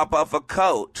to drop off a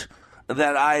coat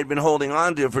that I had been holding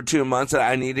on to for 2 months that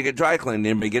I need to get dry cleaned.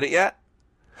 Anybody get it yet?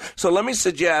 So let me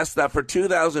suggest that for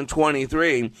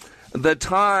 2023, the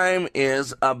time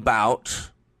is about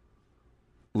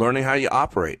learning how you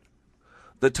operate.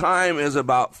 The time is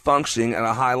about functioning at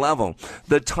a high level.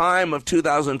 The time of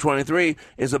 2023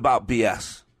 is about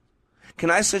BS. Can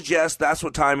I suggest that's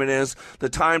what time it is? The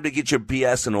time to get your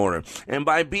BS in order. And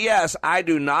by BS, I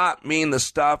do not mean the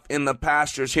stuff in the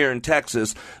pastures here in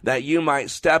Texas that you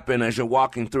might step in as you're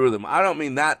walking through them. I don't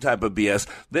mean that type of BS.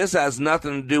 This has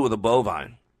nothing to do with a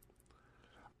bovine.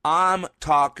 I'm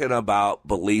talking about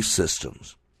belief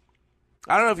systems.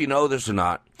 I don't know if you know this or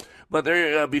not, but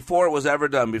there, before it was ever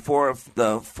done, before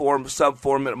the sub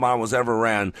 4 minute mile was ever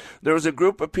ran, there was a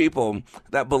group of people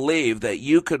that believed that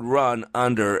you could run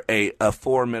under a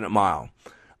 4 minute mile.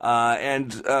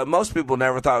 And most people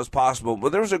never thought it was possible,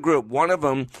 but there was a group. One of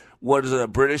them was a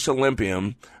British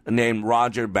Olympian named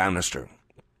Roger Bannister.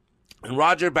 And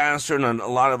Roger Bannister and a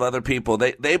lot of other people,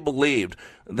 they believed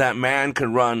that man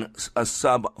could run a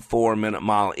sub 4 minute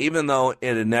mile, even though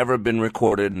it had never been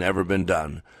recorded, never been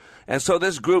done. And so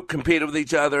this group competed with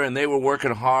each other, and they were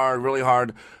working hard, really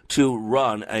hard, to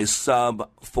run a sub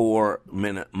 4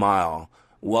 minute mile.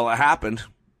 Well, it happened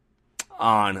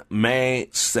on May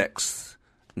 6th,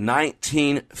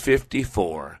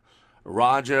 1954.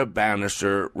 Roger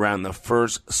Bannister ran the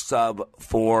first sub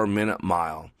 4 minute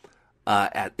mile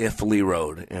at Iffley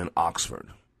Road in Oxford.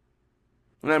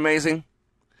 Isn't that amazing?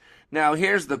 Now,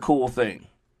 here's the cool thing.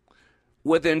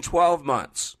 Within 12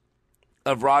 months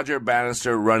of Roger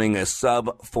Bannister running a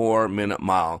sub 4 minute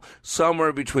mile,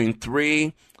 somewhere between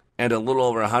 3 and a little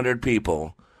over 100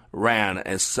 people ran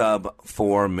a sub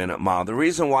 4 minute mile. The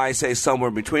reason why I say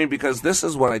somewhere between, because this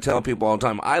is what I tell people all the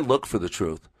time. I look for the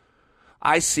truth.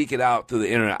 I seek it out through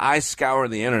the internet. I scour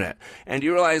the internet. And do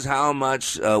you realize how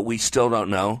much we still don't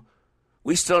know?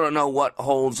 We still don't know what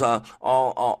holds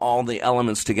all the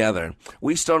elements together.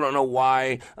 We still don't know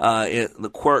why the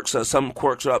quirks, some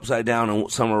quirks are upside down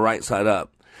and some are right side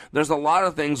up. There's a lot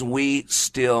of things we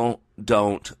still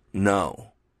don't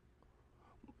know.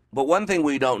 But one thing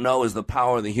we don't know is the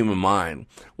power of the human mind.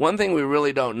 One thing we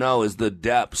really don't know is the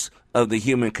depths of the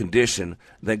human condition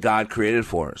that God created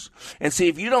for us. And see,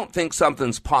 if you don't think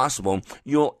something's possible,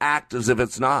 you'll act as if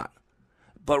it's not.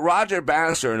 But Roger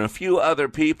Bannister and a few other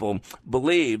people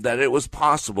believed that it was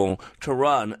possible to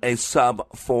run a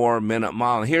sub-4 minute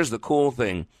mile. Here's the cool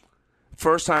thing.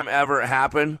 First time ever it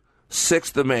happened,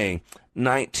 6th of May,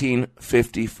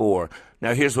 1954.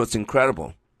 Now here's what's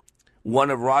incredible.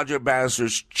 One of Roger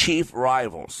Bannister's chief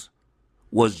rivals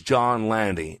was John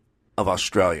Landy of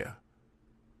Australia.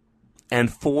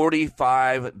 And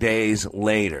 45 days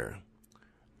later,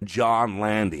 John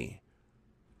Landy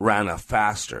ran a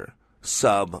faster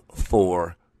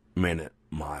sub-4 minute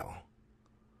mile.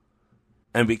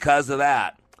 And because of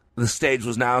that, the stage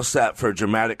was now set for a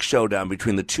dramatic showdown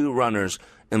between the two runners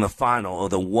in the final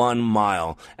of the 1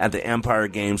 mile at the Empire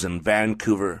Games in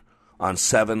Vancouver on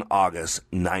 7 August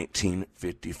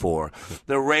 1954.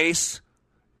 The race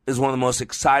is one of the most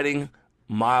exciting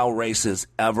mile races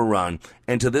ever run,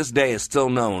 and to this day is still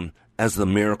known as the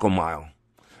Miracle Mile.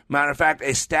 Matter of fact,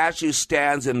 a statue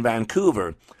stands in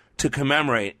Vancouver to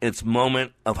commemorate its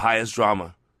moment of highest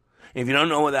drama. If you don't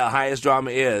know what that highest drama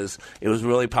is, it was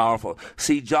really powerful.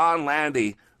 See, John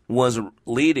Landy was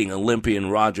leading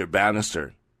Olympian Roger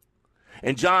Bannister.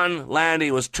 And John Landy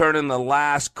was turning the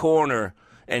last corner,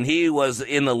 and he was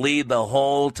in the lead the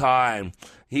whole time.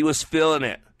 He was feeling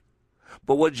it.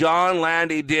 But what John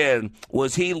Landy did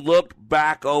was he looked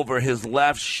back over his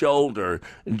left shoulder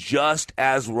just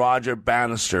as Roger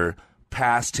Bannister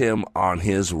passed him on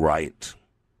his right.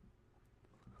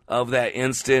 Of that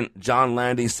instant, John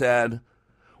Landy said,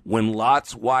 "When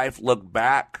Lot's wife looked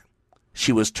back,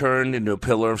 she was turned into a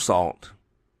pillar of salt.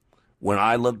 When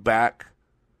I looked back,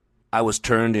 I was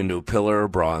turned into a pillar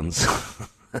of bronze."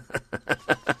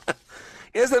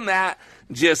 Isn't that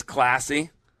just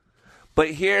classy?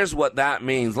 But here's what that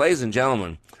means. Ladies and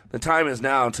gentlemen, the time is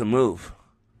now to move.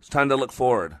 It's time to look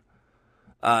forward.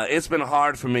 It's been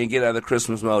hard for me to get out of the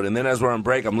Christmas mode. And then as we're on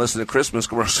break, I'm listening to Christmas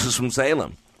commercials from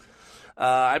Salem.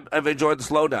 I've enjoyed the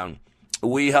slowdown.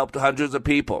 We helped hundreds of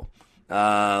people.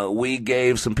 We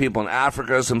gave some people in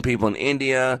Africa, some people in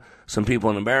India, some people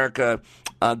in America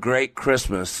a great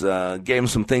Christmas. Gave them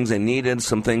some things they needed,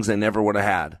 some things they never would have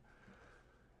had.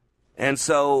 And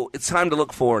so it's time to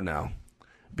look forward now,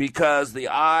 because the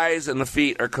eyes and the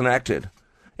feet are connected.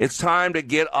 It's time to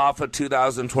get off of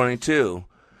 2022,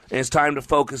 and it's time to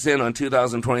focus in on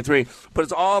 2023. But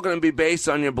it's all going to be based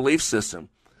on your belief system.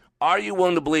 Are you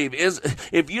willing to believe?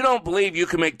 If you don't believe you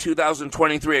can make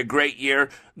 2023 a great year,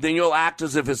 then you'll act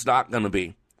as if it's not going to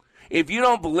be. If you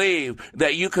don't believe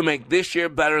that you can make this year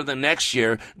better than next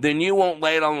year, then you won't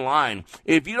lay it on the line.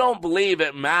 If you don't believe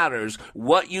it matters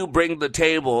what you bring to the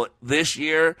table this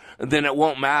year, then it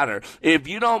won't matter. If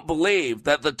you don't believe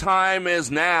that the time is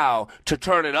now to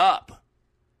turn it up,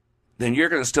 then you're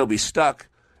going to still be stuck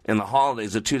in the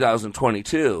holidays of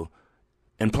 2022.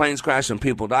 And planes crash and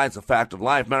people die. It's a fact of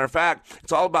life. Matter of fact,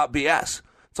 it's all about BS.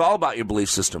 It's all about your belief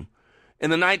system. In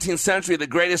the 19th century, the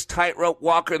greatest tightrope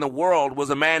walker in the world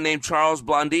was a man named Charles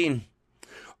Blondin.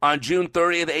 On June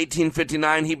 30th,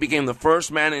 1859, he became the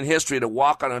first man in history to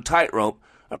walk on a tightrope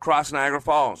across Niagara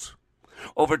Falls.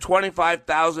 Over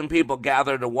 25,000 people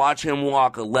gathered to watch him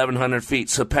walk 1,100 feet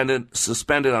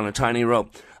suspended on a tiny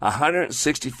rope,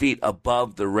 160 feet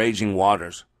above the raging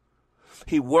waters.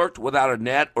 He worked without a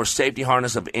net or safety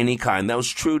harness of any kind. That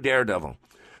was true daredevil.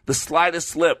 The slightest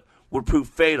slip would prove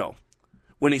fatal.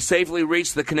 When he safely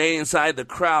reached the Canadian side, the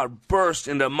crowd burst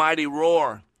into a mighty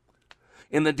roar.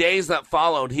 In the days that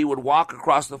followed, he would walk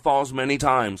across the falls many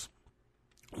times.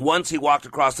 Once he walked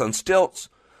across on stilts.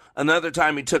 Another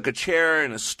time he took a chair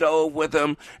and a stove with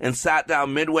him and sat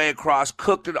down midway across,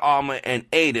 cooked an omelet, and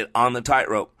ate it on the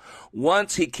tightrope.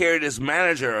 Once he carried his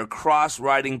manager across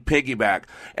riding piggyback,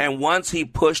 and once he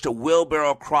pushed a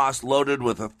wheelbarrow across loaded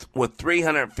with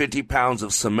 350 pounds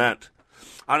of cement.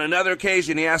 On another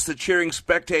occasion, he asked the cheering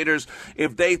spectators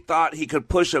if they thought he could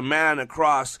push a man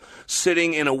across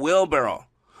sitting in a wheelbarrow.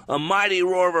 A mighty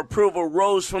roar of approval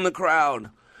rose from the crowd.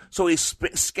 So he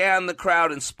scanned the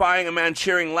crowd and spying a man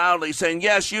cheering loudly, saying,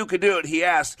 "Yes, you could do it," he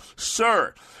asked,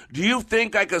 "Sir, do you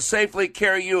think I could safely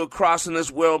carry you across in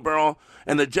this wheelbarrow?"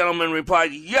 And the gentleman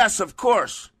replied, "Yes, of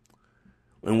course."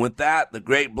 And with that, the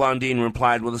great Blondin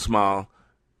replied with a smile,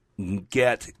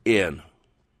 "Get in."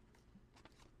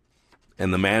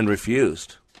 And the man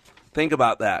refused. Think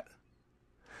about that.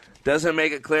 Doesn't it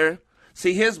make it clear?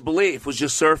 See, his belief was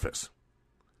just surface.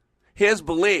 His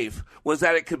belief was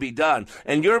that it could be done.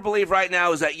 And your belief right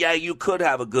now is that, yeah, you could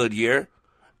have a good year.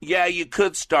 Yeah, you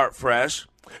could start fresh.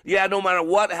 Yeah, no matter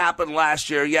what happened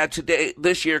last year, yeah,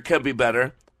 this year could be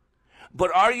better.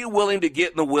 But are you willing to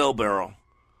get in the wheelbarrow?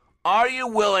 Are you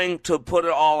willing to put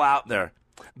it all out there?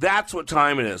 That's what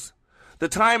time it is. The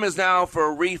time is now for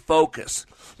a refocus.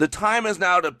 The time is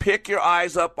now to pick your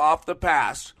eyes up off the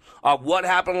past of what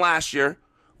happened last year.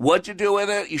 What'd you do with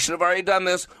it? You should have already done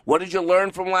this. What did you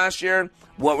learn from last year?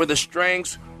 What were the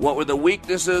strengths? What were the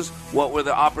weaknesses? What were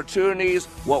the opportunities?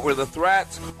 What were the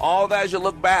threats? All that as you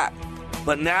look back.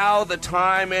 But now the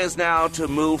time is now to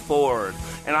move forward.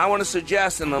 And I want to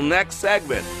suggest in the next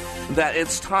segment that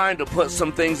it's time to put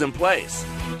some things in place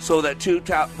so that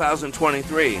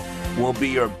 2023 will be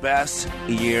your best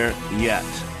year yet.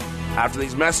 After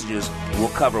these messages, we'll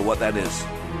cover what that is.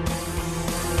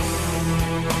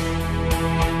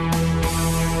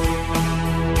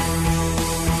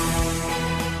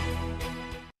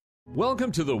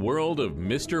 Welcome to the world of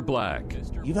Mr. Black.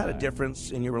 You've had a difference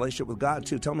in your relationship with God,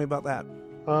 too. Tell me about that.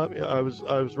 I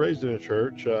was raised in a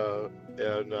church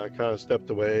and kind of stepped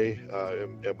away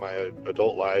in my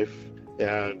adult life.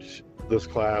 And this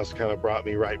class kind of brought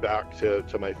me right back to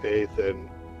my faith. And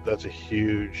that's a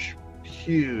huge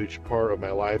part of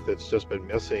my life that's just been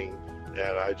missing.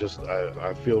 And I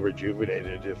feel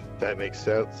rejuvenated, if that makes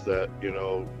sense, that,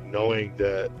 knowing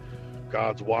that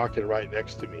God's walking right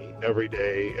next to me every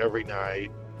day, every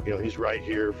night. He's right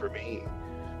here for me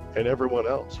and everyone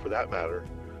else for that matter.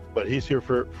 But he's here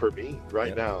for me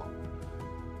right now.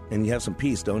 And you have some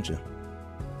peace, don't you?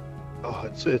 Oh,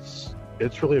 it's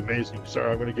really amazing.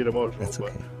 Sorry, I'm going to get emotional. That's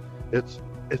okay. But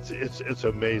it's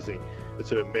amazing.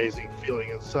 It's an amazing feeling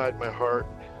inside my heart.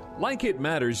 Like It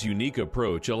Matters' unique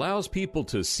approach allows people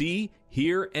to see,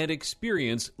 hear, and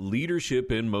experience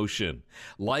leadership in motion.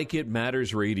 Like It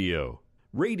Matters Radio.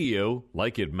 Radio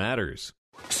like it matters.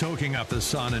 Soaking up the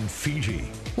sun in Fiji,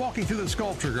 walking through the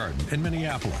Sculpture Garden in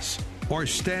Minneapolis, or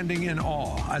standing in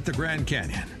awe at the Grand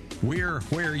Canyon. We're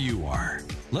where you are.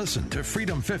 Listen to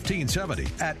Freedom 1570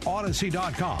 at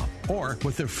Odyssey.com or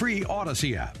with the free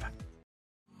Odyssey app.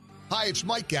 Hi, it's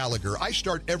Mike Gallagher. I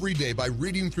start every day by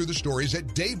reading through the stories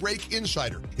at Daybreak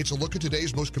Insider. It's a look at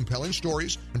today's most compelling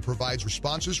stories and provides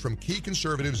responses from key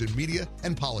conservatives in media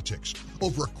and politics.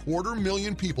 Over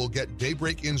 250,000 people get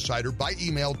Daybreak Insider by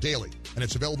email daily, and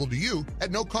it's available to you at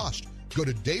no cost. Go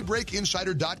to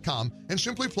daybreakinsider.com and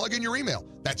simply plug in your email.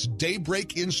 That's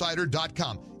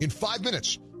daybreakinsider.com. In 5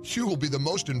 minutes, you will be the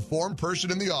most informed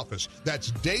person in the office.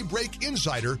 That's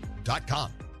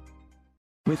daybreakinsider.com.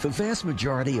 With the vast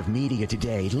majority of media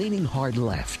today leaning hard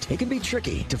left, it can be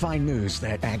tricky to find news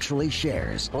that actually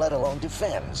shares, let alone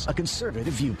defends, a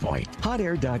conservative viewpoint.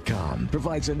 HotAir.com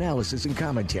provides analysis and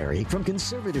commentary from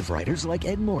conservative writers like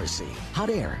Ed Morrissey.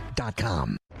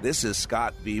 HotAir.com. This is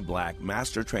Scott V. Black,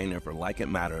 Master Trainer for Like It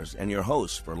Matters and your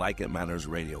host for Like It Matters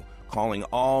Radio, calling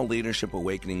all Leadership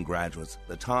Awakening graduates.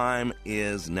 The time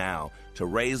is now to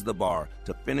raise the bar,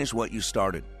 to finish what you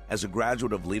started. As a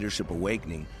graduate of Leadership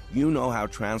Awakening, you know how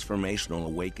transformational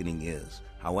awakening is.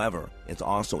 However, it's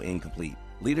also incomplete.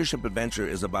 Leadership Adventure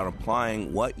is about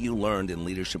applying what you learned in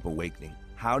Leadership Awakening.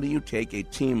 How do you take a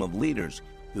team of leaders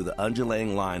through the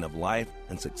undulating line of life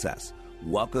and success?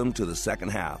 Welcome to the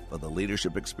second half of the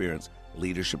Leadership Experience,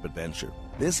 Leadership Adventure.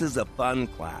 This is a fun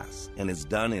class, and it's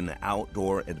done in an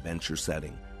outdoor adventure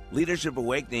setting. Leadership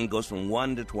Awakening goes from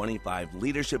 1 to 25.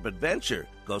 Leadership Adventure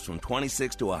goes from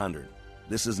 26 to 100.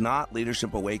 This is not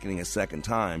Leadership Awakening a second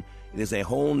time. It is a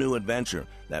whole new adventure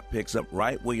that picks up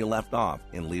right where you left off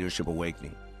in Leadership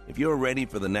Awakening. If you're ready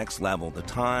for the next level, the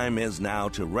time is now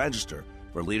to register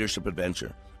for Leadership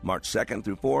Adventure, March 2nd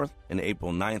through 4th and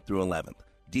April 9th through 11th.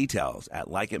 Details at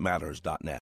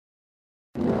likeitmatters.net.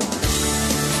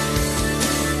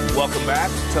 Welcome back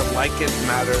to Like It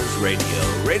Matters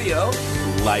Radio. Radio,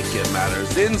 like it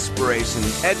matters. Inspiration,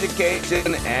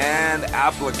 education, and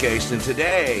application.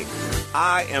 Today,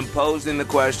 I am posing the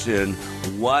question,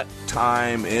 what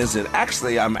time is it?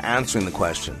 Actually, I'm answering the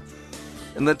question.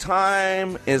 And the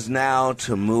time is now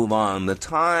to move on. The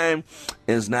time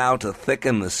is now to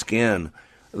thicken the skin.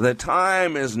 The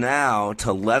time is now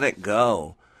to let it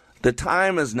go. The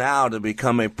time is now to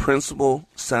become a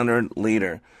principle-centered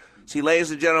leader. See, ladies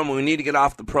and gentlemen, we need to get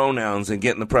off the pronouns and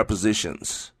get in the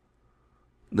prepositions.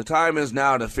 The time is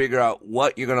now to figure out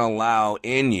what you're going to allow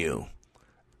in you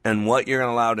and what you're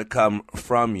going to allow to come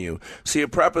from you. See, a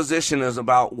preposition is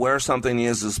about where something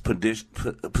is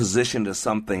positioned to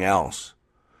something else.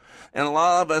 And a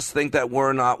lot of us think that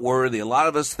we're not worthy. A lot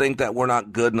of us think that we're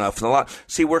not good enough.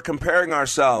 See, we're comparing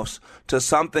ourselves to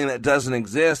something that doesn't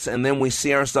exist, and then we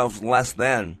see ourselves less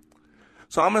than.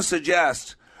 So I'm going to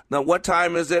suggest that what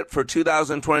time is it for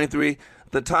 2023?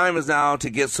 The time is now to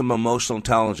get some emotional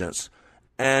intelligence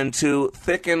and to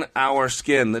thicken our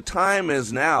skin. The time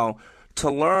is now to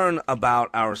learn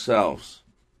about ourselves.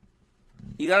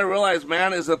 You got to realize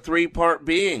man is a three-part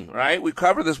being, right? We've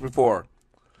covered this before.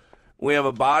 We have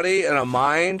a body and a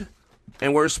mind,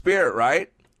 and we're a spirit,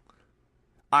 right?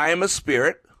 I am a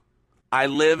spirit. I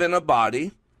live in a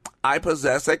body. I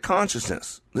possess a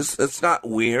consciousness. It's not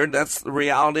weird. That's the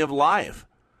reality of life.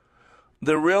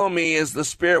 The real me is the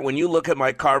spirit. When you look at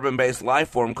my carbon-based life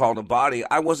form called a body,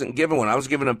 I wasn't given one. I was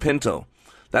given a Pinto.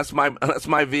 That's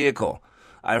my vehicle.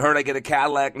 I heard I get a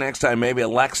Cadillac next time, maybe a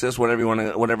Lexus,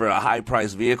 whatever a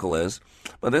high-priced vehicle is.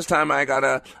 But this time I got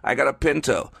a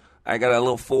Pinto. I got a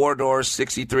little 4-door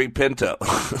 63 Pinto.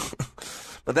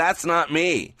 But that's not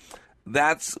me.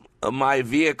 That's my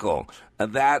vehicle.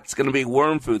 That's going to be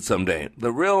worm food someday.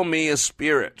 The real me is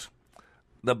spirit.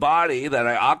 The body that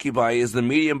I occupy is the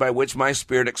medium by which my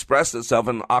spirit expresses itself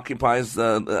and occupies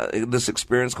this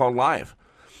experience called life.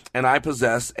 And I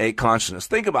possess a consciousness.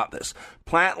 Think about this.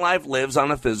 Plant life lives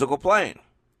on a physical plane.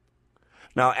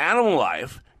 Now, animal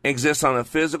life exists on a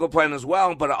physical plane as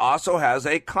well, but it also has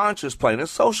a conscious plane, a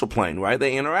social plane, right?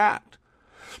 They interact.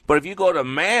 But if you go to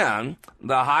man,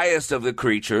 the highest of the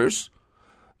creatures,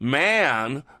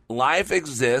 man, life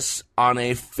exists on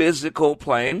a physical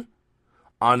plane,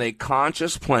 on a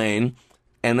conscious plane,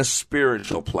 and a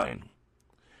spiritual plane.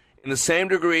 In the same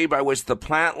degree by which the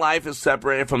plant life is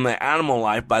separated from the animal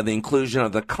life by the inclusion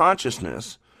of the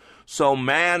consciousness, so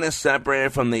man is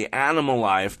separated from the animal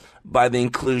life by the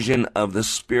inclusion of the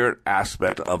spirit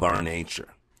aspect of our nature.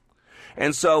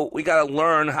 And so we got to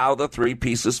learn how the three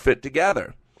pieces fit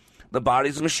together. The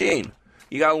body's a machine.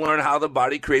 You got to learn how the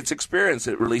body creates experience.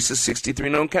 It releases 63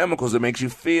 known chemicals. It makes you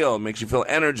feel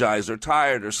energized or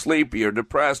tired or sleepy or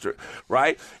depressed,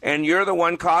 right? And you're the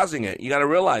one causing it. You got to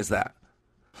realize that.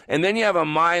 And then you have a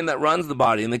mind that runs the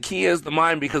body. And the key is the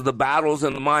mind, because the battle's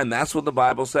in the mind. That's what the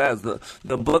Bible says.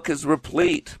 The book is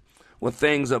replete with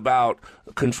things about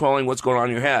controlling what's going on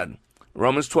in your head.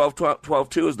 Romans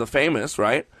 12:2 is the famous,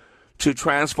 right? To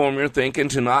transform your thinking,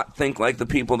 to not think like the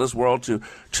people of this world,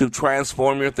 to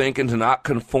transform your thinking, to not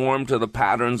conform to the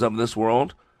patterns of this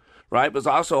world, right? But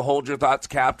also hold your thoughts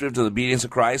captive to the obedience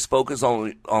of Christ. Focus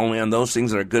only on those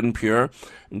things that are good and pure.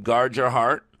 And guard your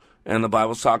heart. And the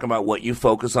Bible's talking about what you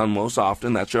focus on most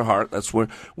often. That's your heart. That's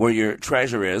where your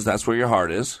treasure is. That's where your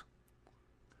heart is.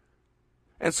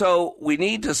 And so we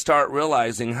need to start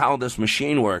realizing how this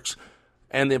machine works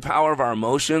and the power of our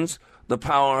emotions, the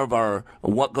power of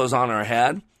what goes on in our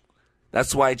head.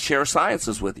 That's why I share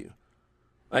sciences with you.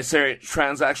 I say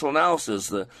transactional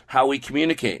analysis, how we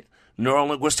communicate,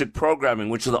 neuro-linguistic programming,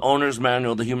 which is the owner's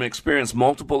manual of the human experience,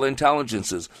 multiple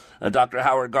intelligences, Dr.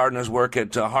 Howard Gardner's work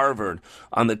at Harvard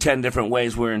on the 10 different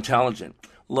ways we're intelligent,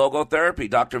 logotherapy,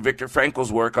 Dr. Viktor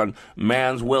Frankl's work on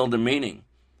man's will to meaning,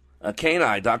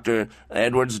 Canine, Dr.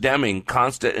 Edwards Deming,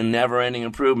 constant and never-ending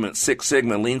improvement, Six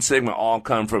Sigma, Lean Sigma, all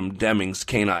come from Deming's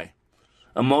Canine.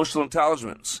 Emotional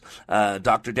intelligence,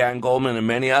 Dr. Dan Goldman and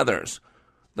many others.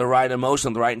 The right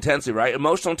emotion, the right intensity, right?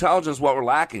 Emotional intelligence is what we're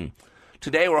lacking.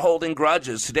 Today we're holding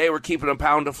grudges. Today we're keeping a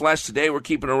pound of flesh. Today we're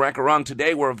keeping a record wrong.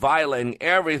 Today we're violating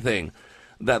everything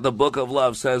that the book of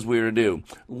love says we are to do.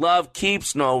 Love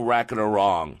keeps no record of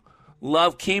wrong.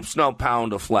 Love keeps no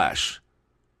pound of flesh.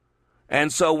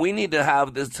 And so we need to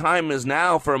have, the time is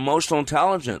now for emotional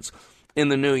intelligence in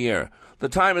the new year. The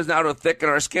time is now to thicken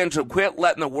our skin, to quit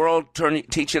letting the world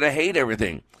teach you to hate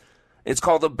everything. It's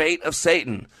called the bait of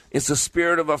Satan. It's the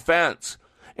spirit of offense,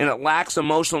 and it lacks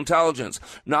emotional intelligence.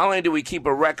 Not only do we keep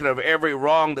a record of every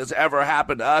wrong that's ever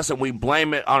happened to us, and we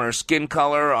blame it on our skin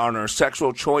color, on our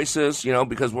sexual choices,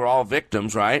 because we're all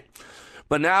victims, right?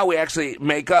 But now we actually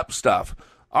make up stuff.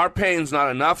 Our pain's not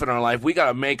enough in our life. We got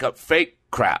to make up fake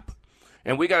crap.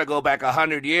 And we got to go back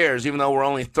 100 years, even though we're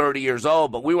only 30 years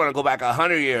old, but we want to go back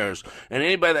 100 years. And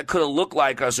anybody that could have looked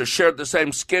like us or shared the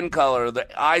same skin color, or the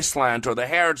eye slant, or the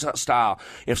hairstyle,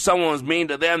 if someone was mean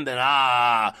to them, then,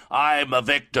 I'm a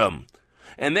victim.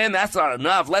 And then that's not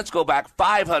enough. Let's go back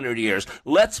 500 years.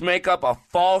 Let's make up a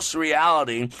false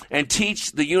reality and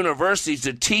teach the universities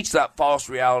to teach that false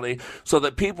reality so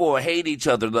that people will hate each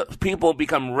other, that people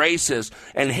become racist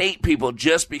and hate people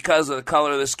just because of the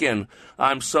color of the skin.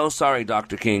 I'm so sorry,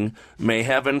 Dr. King. May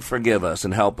heaven forgive us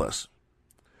and help us.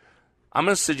 I'm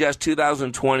going to suggest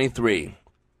 2023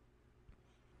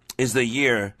 is the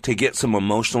year to get some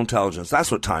emotional intelligence.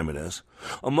 That's what time it is.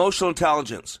 Emotional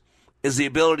intelligence is the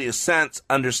ability to sense,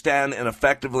 understand, and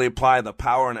effectively apply the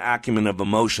power and acumen of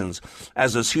emotions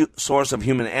as a source of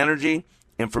human energy,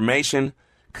 information,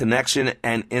 connection,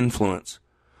 and influence.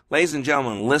 Ladies and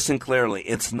gentlemen, listen clearly.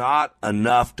 It's not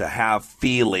enough to have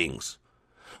feelings.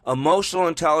 Emotional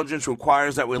intelligence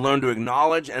requires that we learn to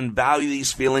acknowledge and value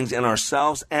these feelings in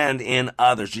ourselves and in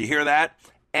others. Do you hear that?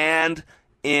 And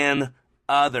in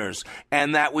others.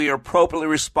 And that we appropriately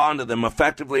respond to them,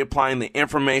 effectively applying the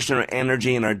information or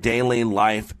energy in our daily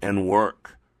life and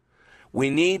work. We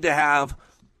need to have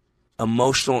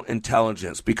emotional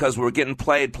intelligence because we're getting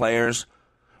played, players.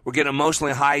 We're getting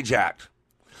emotionally hijacked.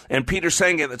 And Peter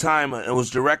Senge at the time was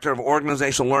director of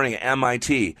organizational learning at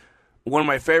MIT. One of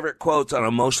my favorite quotes on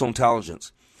emotional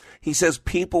intelligence. He says,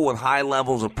 people with high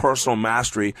levels of personal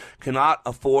mastery cannot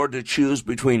afford to choose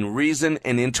between reason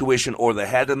and intuition or the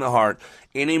head and the heart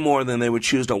any more than they would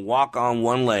choose to walk on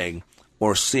one leg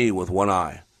or see with one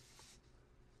eye.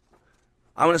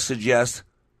 I'm going to suggest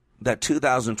that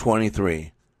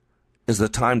 2023 is the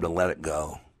time to let it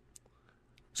go.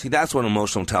 See, that's what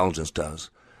emotional intelligence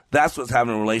does. That's what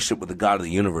having a relationship with the God of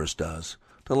the universe does,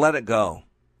 to let it go.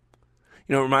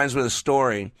 You know, it reminds me of the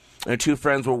story. Two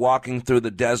friends were walking through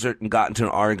the desert and got into an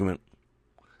argument.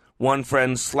 One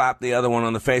friend slapped the other one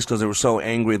on the face because they were so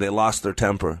angry they lost their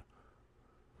temper.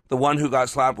 The one who got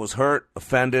slapped was hurt,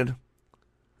 offended,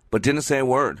 but didn't say a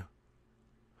word.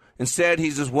 Instead, he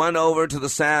just went over to the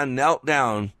sand, knelt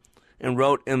down, and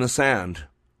wrote in the sand,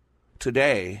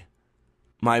 "Today,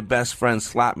 my best friend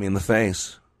slapped me in the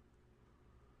face."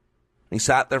 He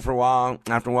sat there for a while.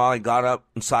 After a while, he got up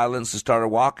in silence and started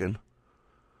walking.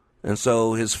 And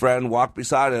so his friend walked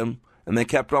beside him, and they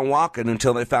kept on walking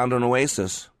until they found an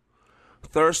oasis.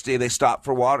 Thirsty, they stopped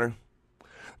for water.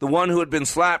 The one who had been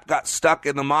slapped got stuck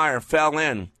in the mire, fell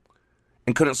in,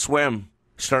 and couldn't swim,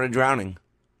 started drowning.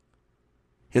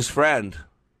 His friend,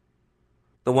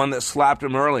 the one that slapped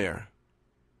him earlier,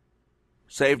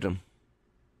 saved him.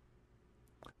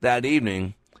 That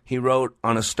evening, he wrote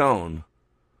on a stone,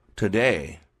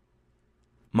 "Today,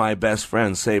 my best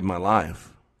friend saved my life."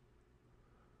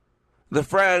 The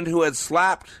friend who had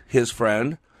slapped his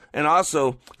friend and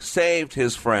also saved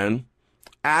his friend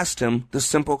asked him this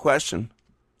simple question.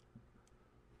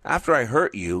 "After I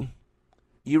hurt you,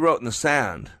 you wrote in the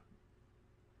sand.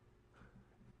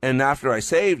 And after I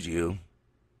saved you,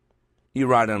 you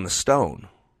write on the stone.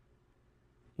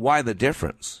 Why the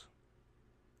difference?"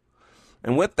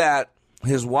 And with that,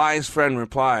 his wise friend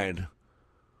replied,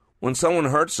 "When someone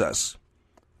hurts us,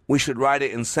 we should write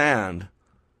it in sand,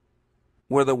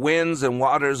 where the winds and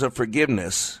waters of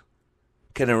forgiveness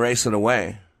can erase it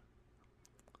away.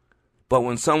 But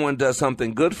when someone does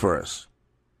something good for us,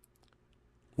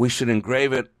 we should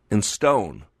engrave it in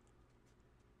stone,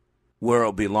 where it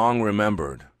will be long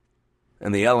remembered,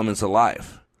 and the elements of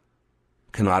life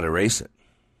cannot erase it."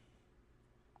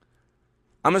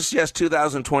 I'm going to suggest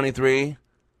 2023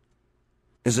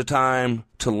 is a time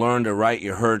to learn to write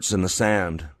your hurts in the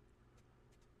sand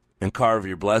and carve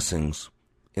your blessings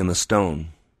in the stone.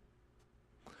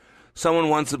 Someone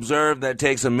once observed that it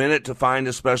takes a minute to find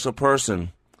a special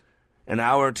person, an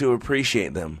hour to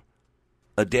appreciate them,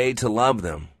 a day to love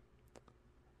them,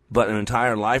 but an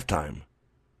entire lifetime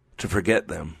to forget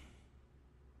them.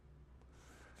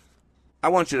 I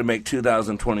want you to make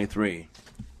 2023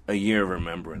 a year of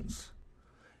remembrance.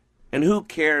 And who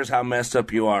cares how messed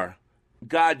up you are?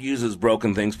 God uses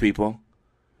broken things, people.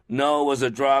 Noah was a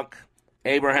drunk.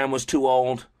 Abraham was too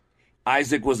old.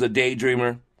 Isaac was a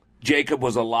daydreamer. Jacob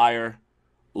was a liar.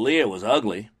 Leah was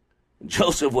ugly.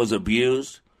 Joseph was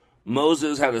abused.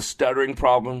 Moses had a stuttering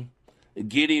problem.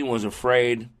 Gideon was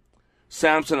afraid.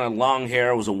 Samson had long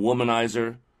hair, was a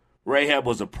womanizer. Rahab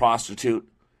was a prostitute.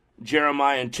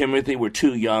 Jeremiah and Timothy were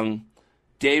too young.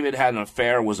 David had an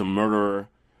affair, was a murderer.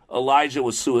 Elijah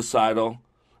was suicidal.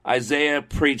 Isaiah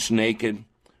preached naked.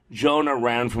 Jonah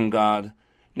ran from God.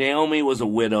 Naomi was a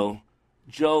widow.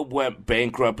 Job went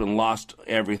bankrupt and lost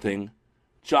everything.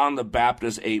 John the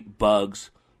Baptist ate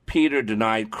bugs. Peter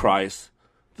denied Christ.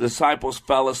 The disciples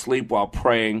fell asleep while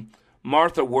praying.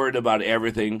 Martha worried about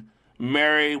everything.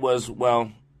 Mary was,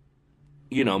 well,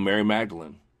 you know, Mary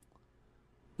Magdalene.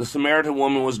 The Samaritan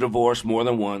woman was divorced more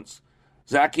than once.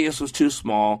 Zacchaeus was too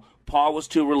small. Paul was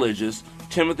too religious.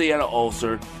 Timothy had an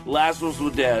ulcer. Lazarus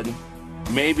was dead.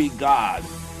 Maybe God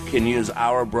can use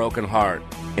our broken heart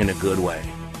in a good way.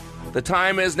 The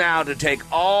time is now to take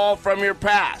all from your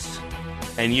past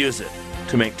and use it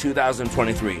to make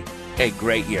 2023 a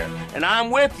great year. And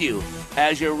I'm with you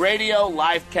as your radio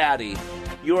life caddy.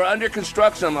 You are under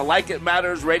construction on the Like It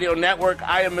Matters radio network.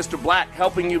 I am Mr. Black,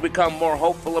 helping you become more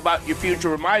hopeful about your future,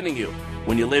 reminding you,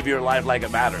 when you live your life like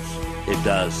it matters, it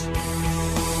does.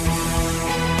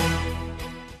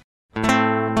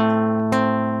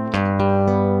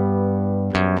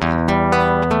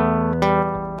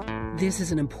 This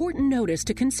is an important notice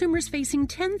to consumers facing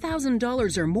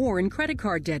 $10,000 or more in credit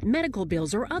card debt, medical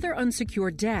bills, or other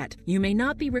unsecured debt. You may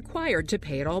not be required to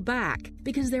pay it all back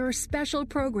because there are special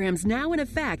programs now in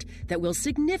effect that will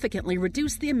significantly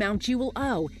reduce the amount you will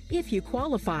owe if you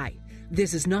qualify.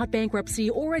 This is not bankruptcy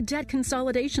or a debt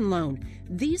consolidation loan.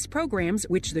 These programs,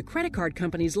 which the credit card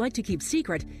companies like to keep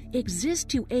secret, exist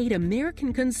to aid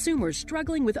American consumers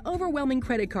struggling with overwhelming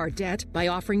credit card debt by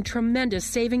offering tremendous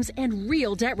savings and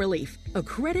real debt relief.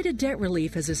 Accredited Debt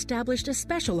Relief has established a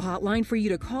special hotline for you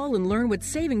to call and learn what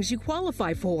savings you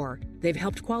qualify for. They've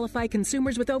helped qualify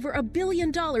consumers with over $1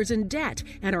 billion in debt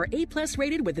and are A+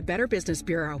 rated with the Better Business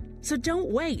Bureau. So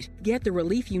don't wait. Get the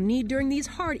relief you need during these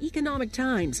hard economic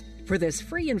times. For this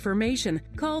free information,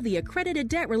 call the Accredited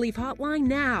Debt Relief Hotline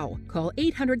now. Call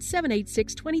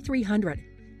 800-786-2300.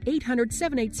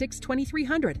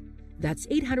 800-786-2300. That's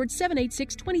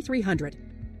 800-786-2300.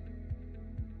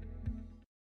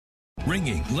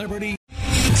 Ringing Liberty.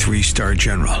 3-star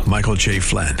General Michael J.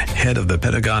 Flynn, head of the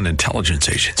Pentagon Intelligence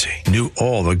Agency, knew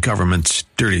all the government's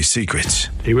dirty secrets.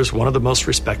 He was one of the most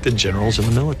respected generals in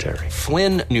the military.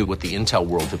 Flynn knew what the intel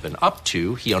world had been up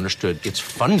to. He understood its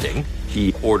funding.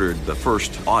 He ordered the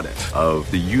first audit of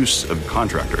the use of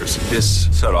contractors. This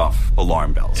set off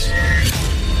alarm bells.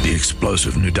 The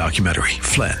explosive new documentary,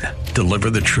 Flynn,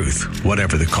 Deliver the Truth,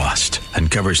 Whatever the Cost,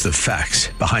 uncovers the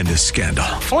facts behind this scandal.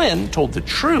 Flynn told the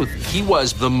truth. He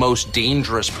was the most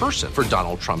dangerous person for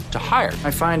Donald Trump to hire. I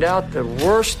find out the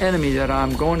worst enemy that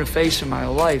I'm going to face in my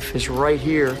life is right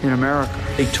here in America.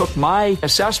 They took my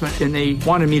assessment and they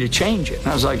wanted me to change it. And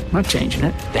I was like, I'm not changing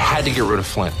it. They had to get rid of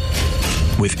Flynn.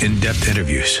 With in-depth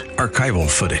interviews, archival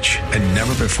footage, and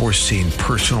never-before-seen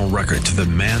personal records of the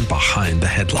man behind the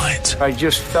headlines. I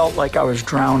just felt like I was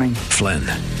drowning. Flynn,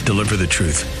 Deliver the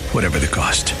Truth, Whatever the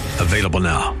Cost. Available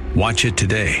now. Watch it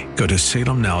today. Go to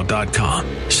salemnow.com.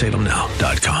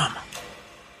 salemnow.com.